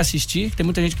gratuito pra assistir. Tem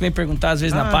muita gente que vem perguntar às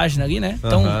vezes na página ali, né?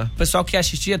 Então, o pessoal que quer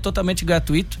assistir é totalmente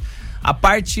gratuito. A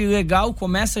parte legal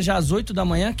começa já às 8 da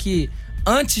manhã, que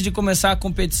antes de começar a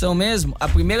competição mesmo, a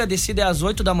primeira descida é às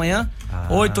 8 da manhã,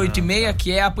 8h30,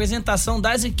 que é a apresentação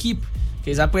das equipes.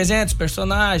 Que eles apresentam os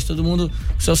personagens, todo mundo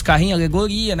com seus carrinhos,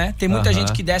 alegoria, né? Tem muita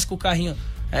gente que desce com o carrinho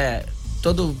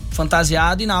todo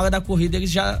fantasiado e na hora da corrida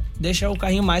eles já deixam o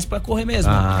carrinho mais pra correr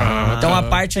mesmo. Então a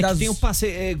parte das... tem um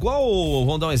passeio, é igual,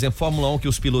 vamos dar um exemplo, Fórmula 1, que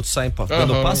os pilotos saem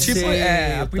dando passeio. Tipo,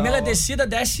 a primeira descida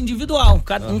desce individual,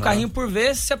 um carrinho por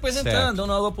vez se apresentando,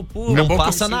 dando alô pro público. Não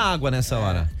passa na água nessa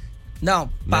hora.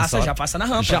 Não, já passa na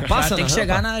rampa. Já passa tem que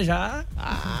chegar já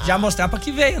mostrar pra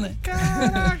que veio, né?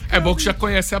 Caraca. É bom que já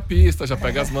conhece a pista, já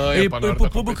pega as manhas. E pro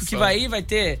público que vai ir, vai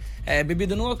ter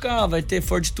bebida no local, vai ter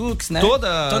Ford Tux, né?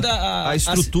 Toda a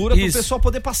estrutura pro pessoal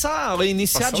poder passar,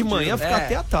 iniciar de manhã, ficar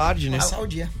até a tarde, né? Passar o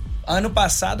dia. Ano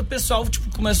passado o pessoal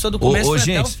começou do começo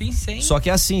gente, até o fim, sem... Só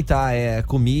que é assim, tá? É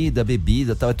comida,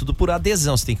 bebida, tal, é tudo por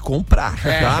adesão, você tem que comprar,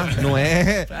 tá? Não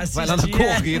é... Vai lá na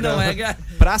corrida.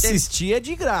 Pra assistir é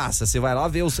de graça, você vai lá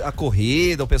ver a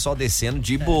corrida, o pessoal descendo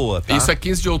de boa, tá? Isso é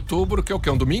 15 de outubro, que é o quê?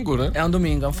 Um domingo, né? É um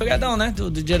domingo, é um feriadão, né? Do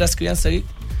Dia das Crianças aí.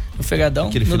 O feriadão.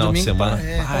 Aquele final domingo, de semana.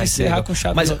 Pra encerrar com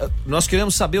chave. Mas nós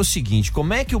queremos saber o seguinte,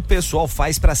 como é que o pessoal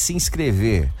faz pra se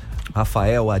inscrever?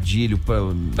 Rafael, Adílio...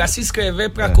 Pra se inscrever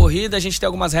pra corrida, a gente tem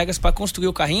algumas regras pra construir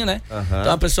o carrinho, né?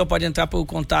 Então a pessoa pode entrar pelo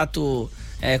contato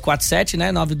 47,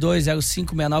 né?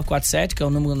 92056947, que é o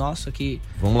número nosso aqui.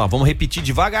 Vamos lá, vamos repetir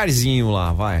devagarzinho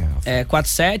lá, vai.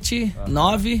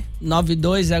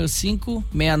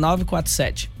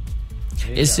 47992056947.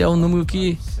 Esse é o número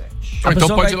que...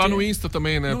 Então pode ir lá no Insta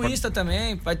também, né? No Insta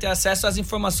também, vai ter acesso às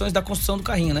informações da construção do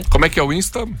carrinho, né? Como é que é o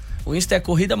Insta? O Insta é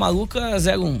Corrida Maluca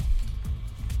 01.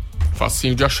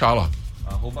 Facinho de achar lá.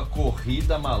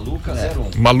 @Corrida Maluca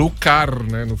 01. Malucar,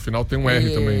 né? No final tem um R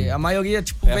também. A maioria,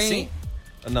 tipo, vem... Assim?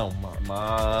 Não,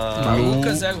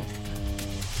 Maluca 01.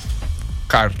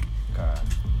 Car.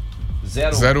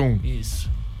 01. Isso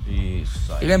aí.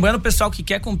 E lembrando, o pessoal que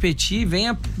quer competir,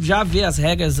 venha já ver as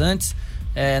regras antes.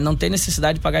 Não tem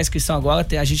necessidade de pagar a inscrição agora,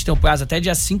 a gente tem um prazo até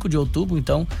dia 5 de outubro,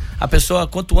 então a pessoa,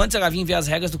 quanto antes ela vir ver as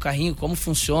regras do carrinho, como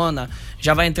funciona,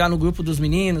 já vai entrar no grupo dos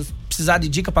meninos, precisar de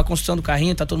dica pra construção do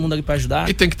carrinho, tá todo mundo ali pra ajudar.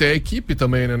 E tem que ter equipe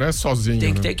também, né? Não é sozinho.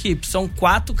 Tem que ter equipe, são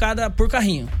 4 por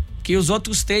carrinho. Que os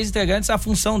outros 3 integrantes, a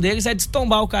função deles é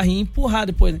destombar o carrinho e empurrar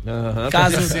depois, né?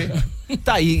 Caso...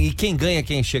 Tá, e quem ganha,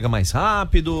 quem chega mais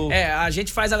rápido? A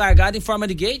gente faz a largada em forma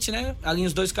de gate, né? Alinha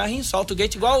os 2 carrinhos, solta o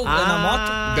gate igual na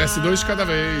moto. Desce 2 de cada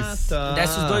vez. Tá.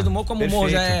 Desce os 2 do morro, como o morro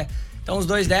já é. Então os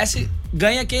 2 desce,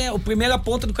 ganha quem é o primeira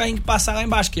ponta do carrinho que passar lá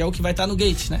embaixo, que é o que vai estar no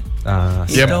gate, né?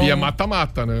 E é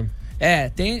mata-mata, né?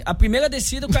 Tem a primeira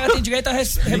descida, o cara tem direito à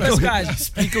repescagem.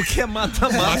 Explica o que é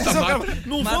mata-mata.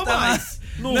 Não vou mais.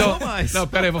 Não,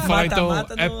 pera aí, vou falar então.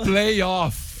 É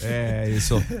playoff.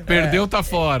 Isso. Perdeu, tá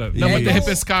fora. Não, vai ter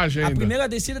repescagem ainda. A primeira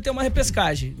descida tem uma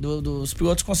repescagem. Dos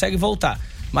pilotos conseguem voltar.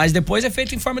 Mas depois é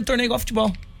feito em forma de torneio igual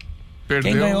futebol.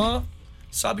 Perdeu. Quem ganhou,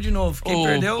 sobe de novo. Quem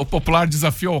perdeu... O popular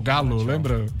desafio ao Galo,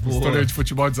 lembra? O torneio de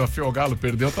futebol desafio ao Galo,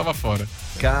 perdeu, tava fora.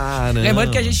 Caramba. Lembrando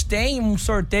que a gente tem um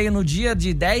sorteio no dia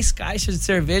de 10 caixas de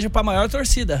cerveja pra maior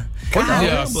torcida.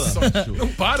 Caramba! Não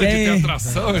para de ter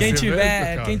atração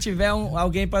quem tiver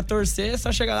alguém pra torcer, é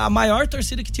só chegar lá. A maior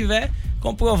torcida que tiver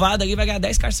comprovada ali vai ganhar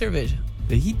 10 caixas de cerveja.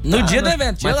 Eita, no dia do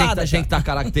evento, mas tem que estar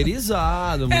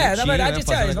caracterizado. na verdade,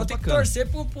 eles vão ter que torcer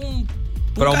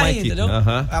Pra uma carrinho, equipe, entendeu?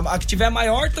 aham. A que tiver a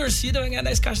maior torcida vai ganhar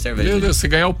 10 caixas de cerveja. Meu Deus, se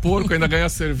ganhar o porco, ainda ganha a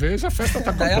cerveja, a festa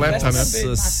tá Daí a completa, festa né?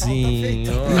 Nossa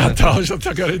senhora. Natal já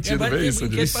tá garantido, Agora vê tem isso,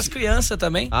 brinquedo Adílio. pras crianças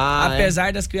também. Ah,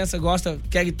 Apesar das crianças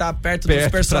querem estar perto Perto dos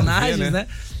pra personagens, ver, né?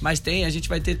 Mas a gente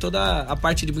vai ter toda a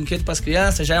parte de brinquedo pras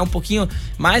crianças. Já é um pouquinho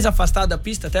mais afastado da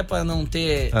pista, até pra não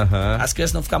ter... As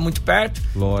crianças não ficar muito perto.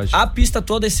 Lógico. A pista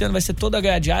toda esse ano vai ser toda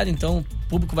gradeada, então o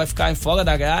público vai ficar em fora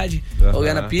da grade,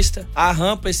 olhando a pista. A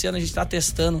rampa esse ano a gente tá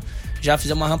testando. Já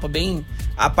fizemos uma rampa bem...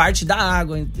 A parte da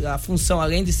água, a função,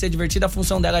 além de ser divertida, a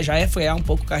função dela já é frear um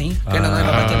pouco o carrinho. Porque ainda não vai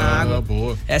bater na água.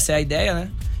 Boa. Essa é a ideia, né?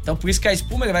 Então por isso que a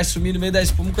espuma, ele vai sumir no meio da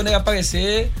espuma quando ele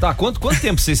aparecer. Tá, quanto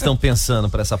tempo vocês estão pensando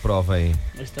pra essa prova aí?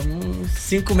 Nós estamos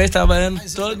 5 meses trabalhando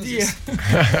todo dia.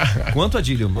 Quanto,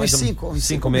 Adílio? Uns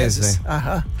 5 meses, né?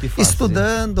 Aham. Que fácil,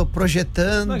 Estudando,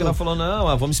 projetando. Não, ela falou,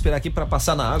 vamos esperar aqui pra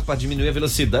passar na água, pra diminuir a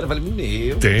velocidade. Eu falei,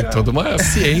 meu... Tem cara. toda uma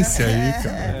ciência aí,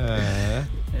 cara.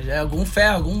 Já é algum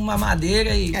ferro, alguma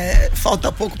madeira e...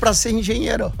 Falta pouco pra ser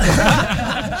engenheiro.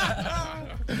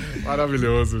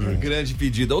 Maravilhoso, gente. Grande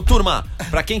pedida. Ô, turma,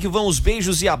 pra quem que vão os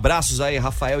beijos e abraços aí,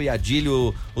 Rafael e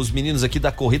Adílio, os meninos aqui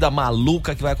da Corrida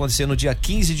Maluca, que vai acontecer no dia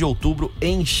 15 de outubro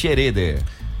em Xereder.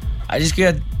 A gente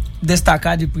queria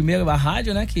destacar de primeiro a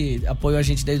rádio, né, que apoiou a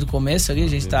gente desde o começo ali. A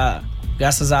gente tá,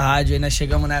 graças à rádio aí, nós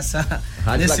chegamos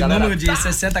nesse número de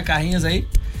 60 carrinhos aí.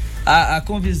 A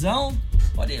Convisão,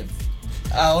 pode ir.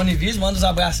 A Univis, manda os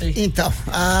abraços aí. Então,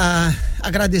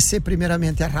 agradecer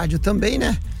primeiramente a rádio também,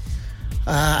 né?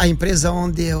 A empresa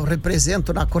onde eu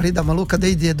represento na Corrida Maluca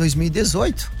desde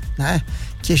 2018, né?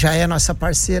 Que já é nossa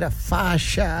parceira,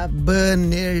 faixa,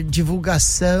 banner,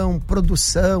 divulgação,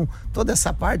 produção, toda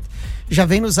essa parte já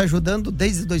vem nos ajudando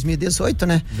desde 2018,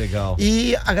 né? Legal.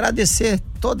 E agradecer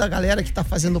toda a galera que tá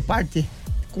fazendo parte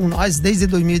com nós desde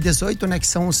 2018, né? Que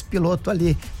são os pilotos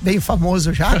ali bem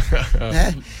famosos já,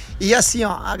 né? E assim,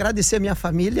 ó, agradecer a minha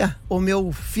família, o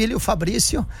meu filho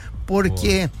Fabrício,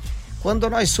 porque quando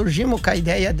nós surgimos com a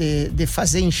ideia de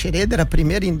fazer em Xereder, a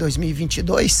primeira em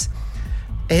 2022,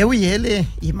 eu e ele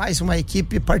e mais uma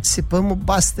equipe participamos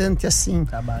bastante assim.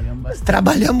 Trabalhamos bastante.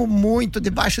 Trabalhamos muito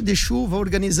debaixo de chuva,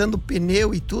 organizando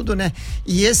pneu e tudo, né?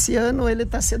 E esse ano ele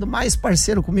tá sendo mais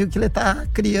parceiro comigo, que ele tá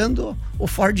criando o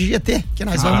Ford GT, que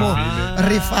nós vamos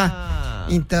rifar.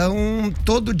 Então,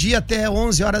 todo dia até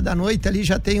 11 horas da noite ali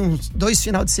já tem uns 2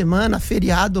 final de semana,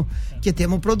 feriado, que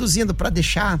temos produzindo para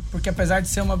deixar. Porque apesar de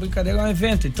ser uma brincadeira, é um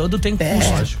evento, e todo tem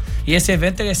custo. E esse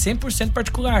evento ele é 100%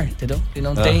 particular, entendeu? Ele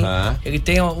não tem. Ele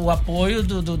tem o apoio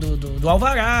do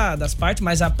alvará, das partes,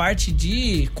 mas a parte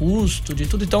de custo, de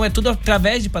tudo. Então é tudo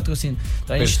através de patrocínio.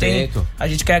 Então a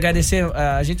gente quer agradecer.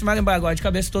 A gente não vai lembrar agora de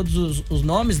cabeça todos os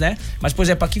nomes, né? Mas, por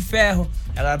exemplo, aqui Ferro,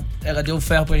 ela deu o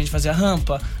ferro pra gente fazer a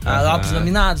rampa, a Lápis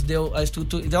Laminados deu a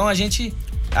estrutura. Então a gente.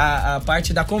 A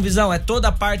parte da Convisão é toda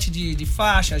a parte de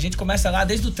faixa. A gente começa lá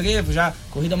desde o trevo já.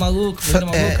 Corrida Maluca,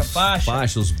 faixa.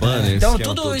 Faixa, os banners. Então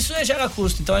tudo isso gera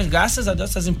custo. Então, graças a Deus,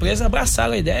 essas empresas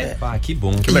abraçaram a ideia. Que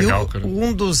bom. Que legal, cara.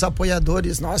 Um dos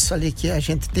apoiadores nossos ali que a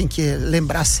gente tem que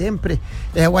lembrar sempre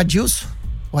é o Adílio.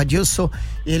 O Adílio,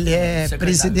 ele é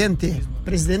presidente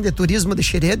de turismo de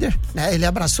Xereder, né? Ele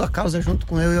abraçou a causa junto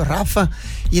com eu e o Rafa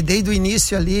e desde o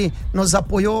início ali nos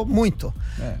apoiou muito.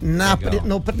 Na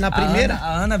primeira...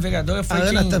 A Ana vereadora foi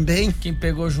também. Quem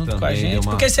pegou junto também com a gente.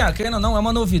 Porque assim, querendo ou não, é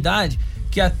uma novidade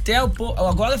que até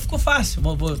agora ficou fácil,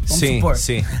 vamos supor.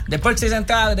 Sim. Depois que vocês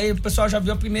entraram, daí o pessoal já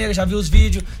viu a primeira, já viu os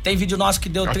vídeos. Tem vídeo nosso que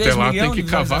deu 3 milhões de tem que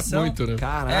cavar visualização. muito, né?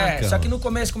 Caraca. Só que no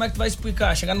começo, como é que tu vai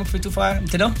explicar? Chegar no prefeitura e falar,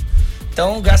 entendeu?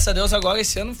 Então, graças a Deus, agora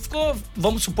esse ano ficou,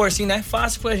 vamos supor assim, né?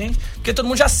 Fácil pra gente, porque todo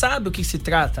mundo já sabe o que se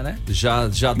trata, né? Já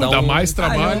dá mais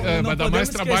trabalho, não dá mais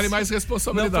trabalho e mais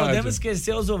responsabilidade. Não podemos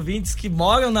esquecer os ouvintes que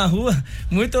moram na rua.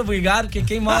 Muito obrigado, porque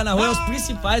quem mora na rua é os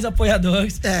principais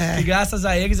apoiadores. E graças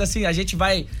a eles, assim,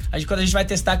 quando a gente vai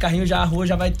testar carrinho, já a rua,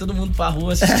 já vai todo mundo pra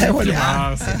rua assistir.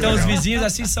 Então os vizinhos,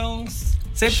 assim, são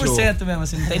 100% mesmo,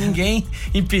 assim, não tem ninguém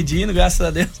impedindo, graças a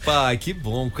Deus. Pai, que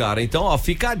bom, cara. Então, ó,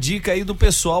 fica a dica aí do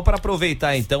pessoal para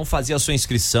aproveitar, então, fazer a sua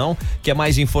inscrição. Quer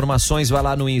mais informações, vai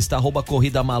lá no Insta,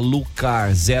 @Corrida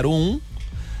Maluca 01.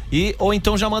 Ou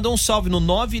então já manda um salve no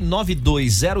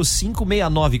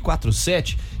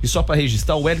 992056947. E só para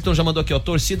registrar, o Wellington já mandou aqui, ó,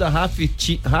 torcida Rafi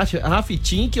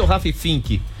Tink ou Rafi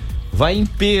Fink? Vai em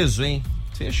peso, hein?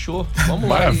 Fechou. Vamos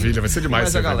lá. Maravilha, vai ser demais.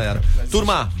 Mais a galera.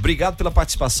 Turma, obrigado pela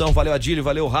participação. Valeu, Adílio.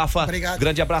 Valeu, Rafa. Obrigado.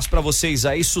 Grande abraço pra vocês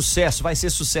aí. Sucesso. Vai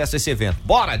ser sucesso esse evento.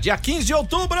 Bora, dia 15 de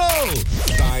outubro.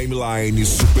 Timeline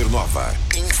Supernova.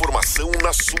 Informação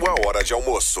na sua hora de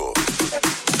almoço.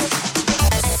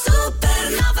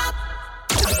 Supernova.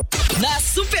 Na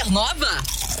Supernova,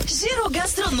 Giro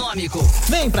Gastronômico.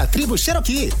 Vem pra Tribo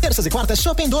Cherokee. Terças e quartas,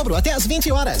 shopping em dobro até às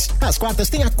 20 horas. As quartas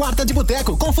tem a quarta de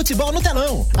boteco com futebol no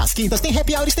telão. As quintas tem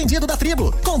happy hour estendido da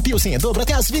Tribo, com pilsen em dobro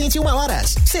até às 21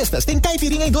 horas. Sextas tem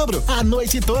caipirinha em dobro a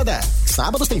noite toda.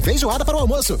 Sábados tem feijoada para o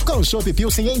almoço, com chopp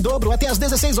pilsen em dobro até às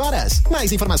 16 horas.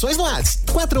 Mais informações no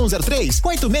WhatsApp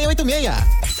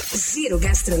 4103-8686. Giro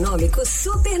Gastronômico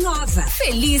Supernova.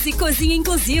 Feliz e Cozinha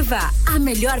Inclusiva. A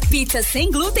melhor pizza sem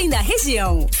glúten da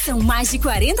região. São mais de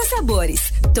 40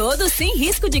 sabores, todos sem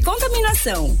risco de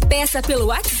contaminação. Peça pelo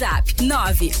WhatsApp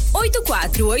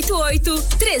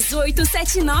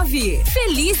 98488-3879.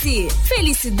 Felize.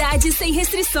 Felicidade sem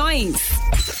restrições.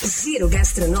 Giro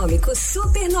Gastronômico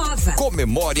Supernova.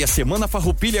 Comemore a Semana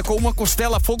Farroupilha com uma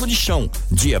costela fogo de chão.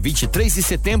 Dia 23 de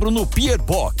setembro no Pier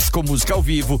Box, com música ao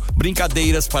vivo,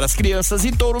 brincadeiras para as crianças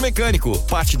e touro mecânico.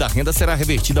 Parte da renda será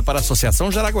revertida para a Associação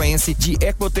Jaraguense de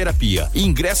Ecoterapia.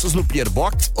 Ingressos no Pier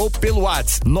Box ou pelo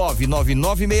WhatsApp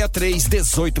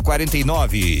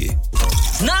 99963-1849.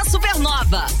 Na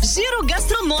Supernova, Giro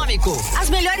Gastronômico. As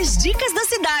melhores dicas da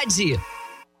cidade.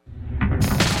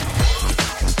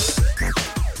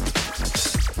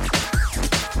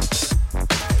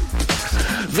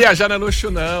 Viajar não é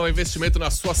luxo não, investimento na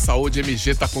sua saúde.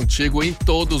 MG tá contigo em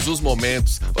todos os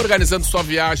momentos, organizando sua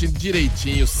viagem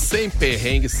direitinho, sem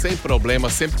perrengue, sem problema,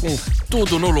 sempre com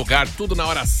tudo no lugar, tudo na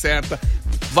hora certa.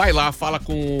 Vai lá, fala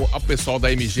com o pessoal da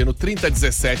MG no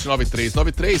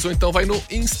 3017-9393 ou então vai no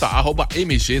Insta,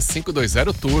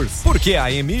 @MG520Tours. Porque a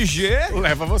MG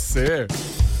leva você.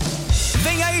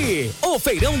 Vem aí, o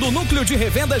feirão do Núcleo de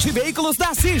Revendas de Veículos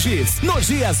da Sigis, nos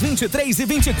dias 23 e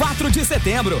 24 de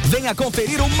setembro. Venha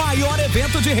conferir o maior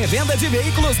evento de revenda de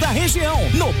veículos da região,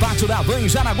 no Pátio da Van em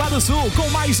Jaraguá do Sul, com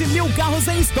mais de 1.000 carros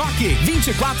em estoque,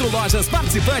 24 lojas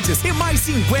participantes e mais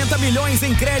 50 milhões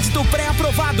em crédito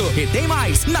pré-aprovado. E tem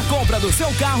mais, na compra do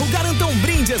seu carro, garanta um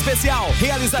brinde especial.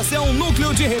 Realização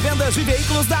Núcleo de Revendas de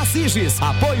Veículos da Sigis.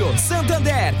 Apoio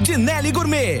Santander, de Nelly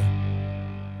Gourmet.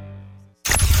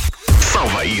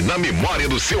 Salva aí na memória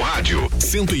do seu rádio.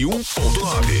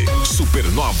 101.9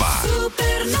 Supernova.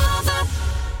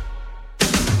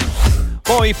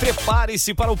 Bom, e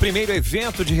prepare-se para o primeiro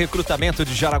evento de recrutamento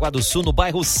de Jaraguá do Sul no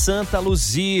bairro Santa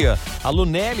Luzia. A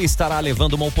Lunelli estará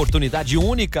levando uma oportunidade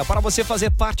única para você fazer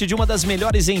parte de uma das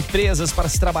melhores empresas para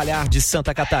se trabalhar de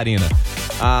Santa Catarina.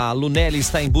 A Lunelli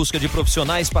está em busca de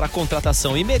profissionais para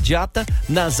contratação imediata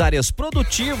nas áreas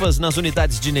produtivas nas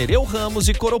unidades de Nereu Ramos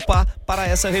e Coropá para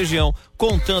essa região,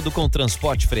 contando com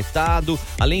transporte fretado,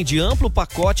 além de amplo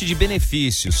pacote de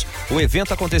benefícios. O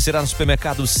evento acontecerá no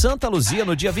supermercado Santa Luzia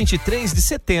no dia 23 de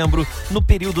setembro, no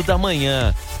período da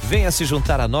manhã. Venha se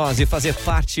juntar a nós e fazer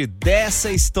parte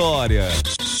dessa história.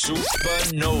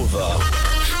 Supernova.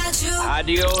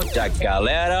 Rádio da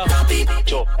galera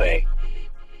Topé.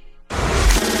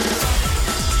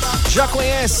 Já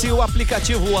conhece o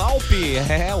aplicativo Alp?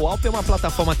 O Alp é uma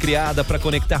plataforma criada para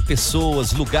conectar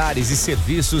pessoas, lugares e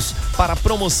serviços para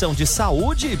promoção de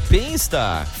saúde e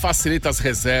bem-estar. Facilita as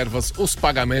reservas, os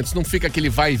pagamentos, não fica aquele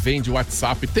vai e vem de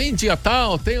WhatsApp. Tem dia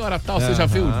tal, tem hora tal, você já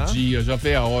vê o dia, já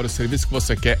vê a hora, o serviço que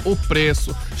você quer, o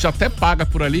preço, já até paga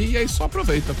por ali e aí só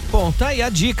aproveita. Bom, tá aí a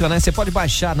dica, né? Você pode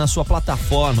baixar na sua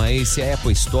plataforma aí, se é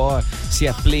Apple Store, se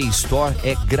é Play Store,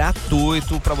 é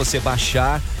gratuito para você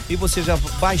baixar. E você já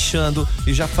baixando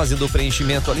e já fazendo o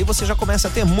preenchimento ali, você já começa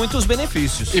a ter muitos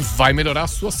benefícios. E vai melhorar a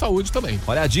sua saúde também.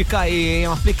 Olha a dica aí, hein?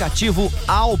 O aplicativo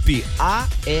Alp,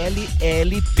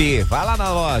 ALLP. Vai lá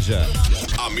na loja.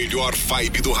 A melhor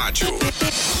vibe do rádio.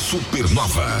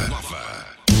 Supernova.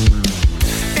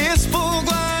 Expo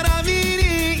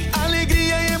Guaramirim,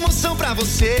 alegria e emoção pra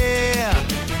você.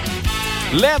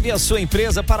 Leve a sua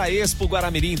empresa para a Expo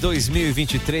Guaramirim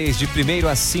 2023, de 1º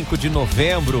a 5 de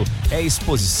novembro. É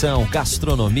exposição,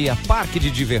 gastronomia, parque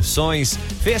de diversões,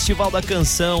 festival da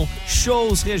canção,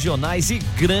 shows regionais e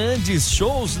grandes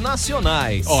shows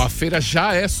nacionais. A feira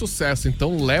já é sucesso,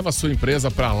 então leva a sua empresa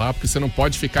para lá, porque você não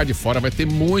pode ficar de fora. Vai ter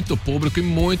muito público e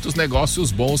muitos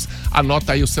negócios bons.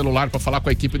 Anota aí o celular para falar com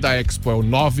a equipe da Expo, é o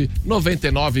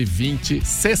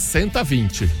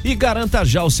 99920-6020. E garanta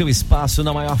já o seu espaço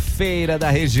na maior feira da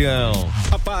região.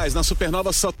 Rapaz, na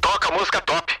Supernova só toca música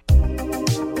top.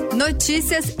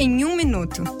 Notícias em 1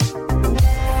 minuto.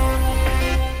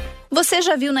 Você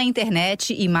já viu na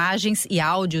internet imagens e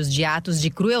áudios de atos de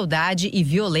crueldade e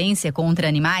violência contra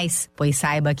animais? Pois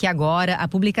saiba que agora a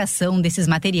publicação desses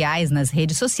materiais nas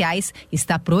redes sociais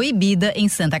está proibida em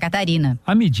Santa Catarina.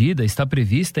 A medida está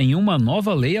prevista em uma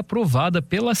nova lei aprovada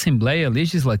pela Assembleia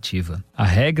Legislativa. A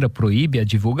regra proíbe a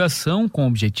divulgação com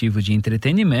objetivo de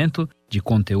entretenimento de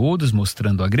conteúdos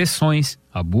mostrando agressões,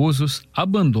 abusos,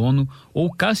 abandono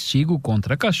ou castigo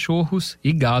contra cachorros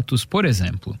e gatos, por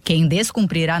exemplo. Quem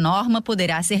descumprir a norma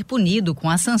poderá ser punido com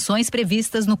as sanções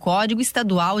previstas no Código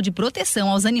Estadual de Proteção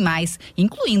aos Animais,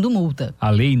 incluindo multa. A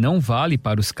lei não vale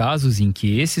para os casos em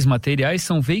que esses materiais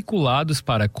são veiculados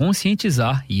para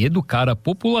conscientizar e educar a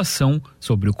população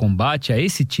sobre o combate a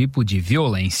esse tipo de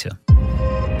violência.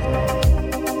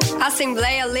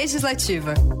 Assembleia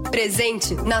Legislativa.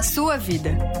 Presente na sua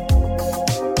vida.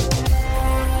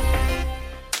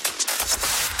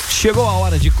 Chegou a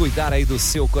hora de cuidar aí do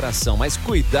seu coração, mas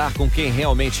cuidar com quem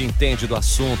realmente entende do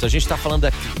assunto. A gente está falando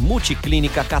da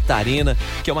Multiclínica Catarina,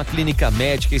 que é uma clínica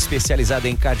médica especializada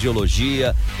em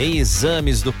cardiologia, em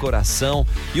exames do coração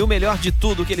e o melhor de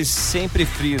tudo que eles sempre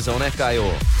frisam, né, Caio?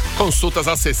 Consultas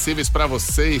acessíveis para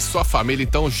você e sua família,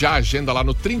 então já agenda lá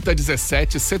no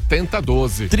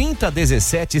 3017-7012.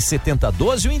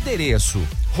 3017-7012 o endereço.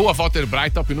 Rua Walter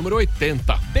Breithaupt, número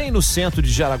 80. Bem no centro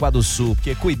de Jaraguá do Sul,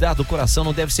 porque cuidar do coração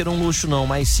não deve ser um luxo não,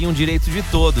 mas sim um direito de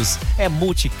todos. É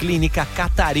Multiclínica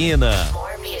Catarina.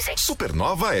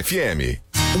 Supernova FM.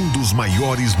 Um dos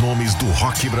maiores nomes do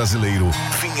rock brasileiro.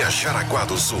 Vinha Jaraguá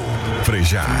do Sul.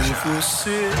 Frejá.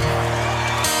 Você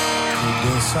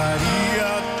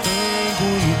dançaria tango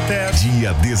no teto.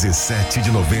 Dia 17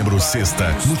 de novembro,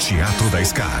 sexta, no Teatro da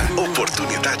Scar.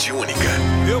 Oportunidade única.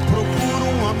 Eu procuro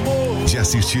um amor. De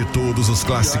assistir todos os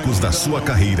clássicos da sua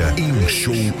carreira em um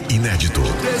show inédito.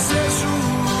 Desejo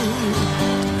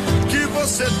que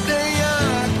você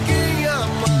tenha quem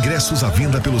ama. Ingressos à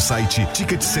venda pelo site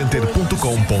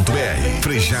ticketcenter.com.br.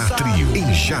 Frejá Trio,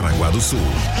 em Jaraguá do Sul.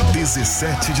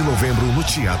 17 de novembro, no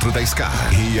Teatro da Scar.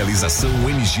 Realização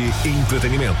MG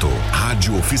Entretenimento.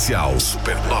 Rádio Oficial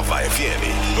Supernova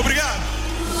FM. Obrigado.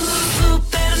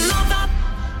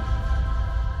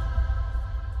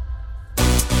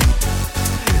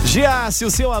 Giasse, o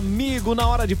seu amigo na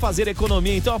hora de fazer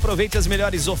economia, então aproveite as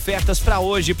melhores ofertas para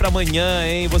hoje e para amanhã,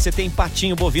 hein? Você tem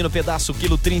patinho bovino pedaço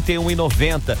quilo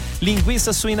R$31,90,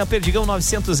 linguiça suína perdigão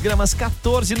 900 gramas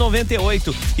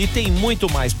R$14,98 e tem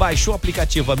muito mais. Baixou o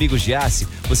aplicativo Amigo Giasse,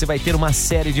 você vai ter uma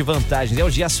série de vantagens. É o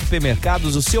Giasse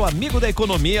Supermercados, o seu amigo da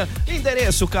economia.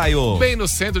 Endereço, Caio? Bem no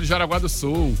centro de Jaraguá do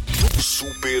Sul.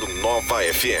 Supernova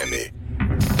FM.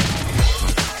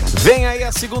 Vem aí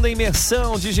a segunda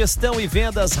imersão de gestão e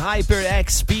vendas Hyper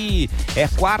XP. É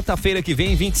quarta-feira que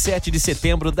vem, 27 de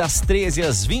setembro, das 13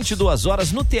 às 22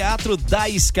 horas, no Teatro da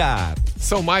Scar.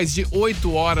 São mais de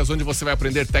 8 horas onde você vai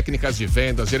aprender técnicas de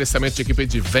vendas, gerenciamento de equipe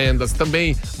de vendas.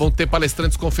 Também vão ter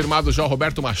palestrantes confirmados: João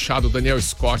Roberto Machado, Daniel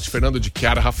Scott, Fernando de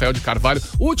Chiara, Rafael de Carvalho.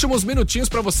 Últimos minutinhos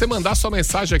para você mandar sua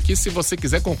mensagem aqui se você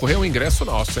quiser concorrer a um ingresso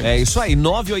nosso, hein? É isso aí,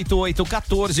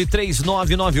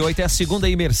 988-14-3998 é a segunda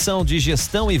imersão de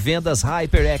gestão e vendas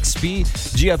Hyper XP,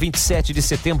 dia 27 de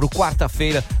setembro,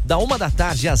 quarta-feira, da 1 da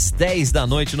tarde às 10 da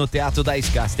noite no Teatro da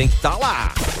Scar. Tem que estar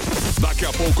lá. Daqui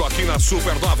a pouco aqui na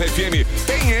Supernova FM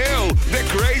tem eu, The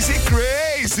Crazy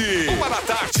Crazy. 1 da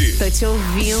tarde. Tô te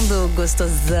ouvindo,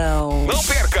 gostosão. Não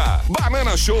perca,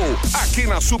 Banana Show aqui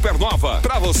na Supernova,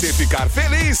 pra você ficar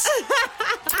feliz,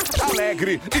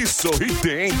 alegre e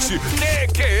sorridente.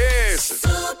 Que é esse?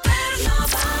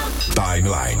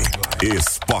 Timeline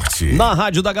Esporte. Na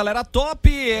rádio da galera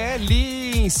top,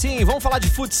 sim, vamos falar de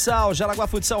futsal. Jaraguá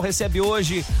Futsal recebe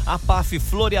hoje a PAF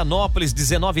Florianópolis,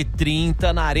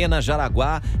 19h30, na Arena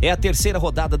Jaraguá. É a terceira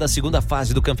rodada da segunda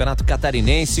fase do Campeonato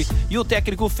Catarinense e o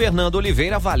técnico Fernando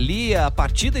Oliveira avalia a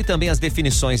partida e também as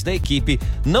definições da equipe,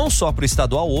 não só para o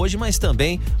estadual hoje, mas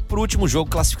também para o último jogo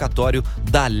classificatório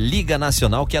da Liga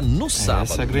Nacional, que é no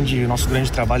sábado. Esse é o nosso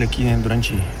grande trabalho aqui, né,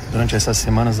 durante essas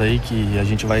semanas aí, que a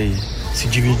gente vai se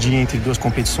dividir entre duas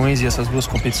competições, e essas duas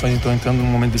competições estão entrando num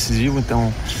momento decisivo.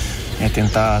 Então é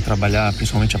tentar trabalhar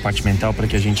principalmente a parte mental para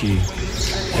que a gente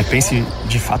pense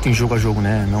de fato em jogo a jogo,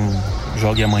 né? Não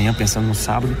jogue amanhã pensando no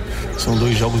sábado. São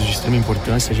dois jogos de extrema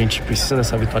importância. A gente precisa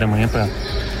dessa vitória amanhã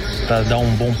para dar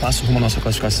um bom passo rumo à nossa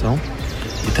classificação,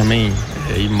 e também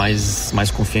ir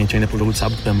mais confiante ainda pro jogo de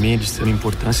sábado, também é de extrema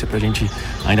importância para a gente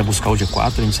ainda buscar o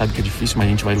G4. A gente sabe que é difícil, mas a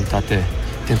gente vai lutar até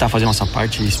tentar fazer a nossa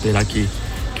parte e esperar que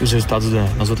os resultados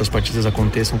nas outras partidas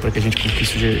aconteçam para que a gente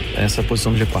conquiste essa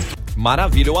posição do G4.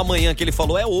 Maravilha, o amanhã que ele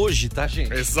falou é hoje, tá,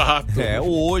 gente? Exato. É, o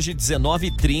hoje,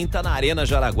 19h30, na Arena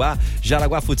Jaraguá,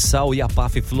 Jaraguá Futsal e a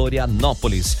PAF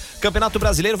Florianópolis. Campeonato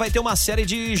Brasileiro vai ter uma série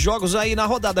de jogos aí na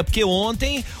rodada, porque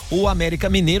ontem o América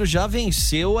Mineiro já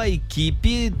venceu a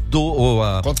equipe do...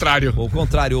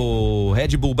 o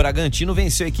Red Bull Bragantino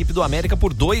venceu a equipe do América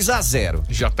por 2-0.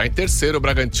 Já tá em terceiro o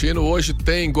Bragantino. Hoje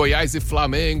tem Goiás e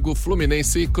Flamengo,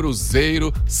 Fluminense e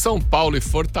Cruzeiro, São Paulo e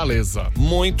Fortaleza.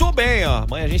 Muito bem, ó.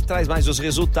 Amanhã a gente traz traz mais os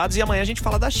resultados e amanhã a gente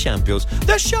fala da Champions.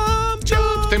 The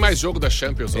Champions! Tem mais jogo da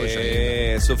Champions hoje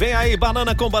ainda. Isso, vem aí,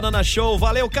 Banana com Banana Show.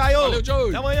 Valeu, Caio! Valeu, Joe!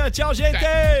 Até amanhã, tchau, gente!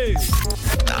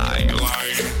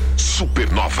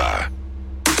 Supernova.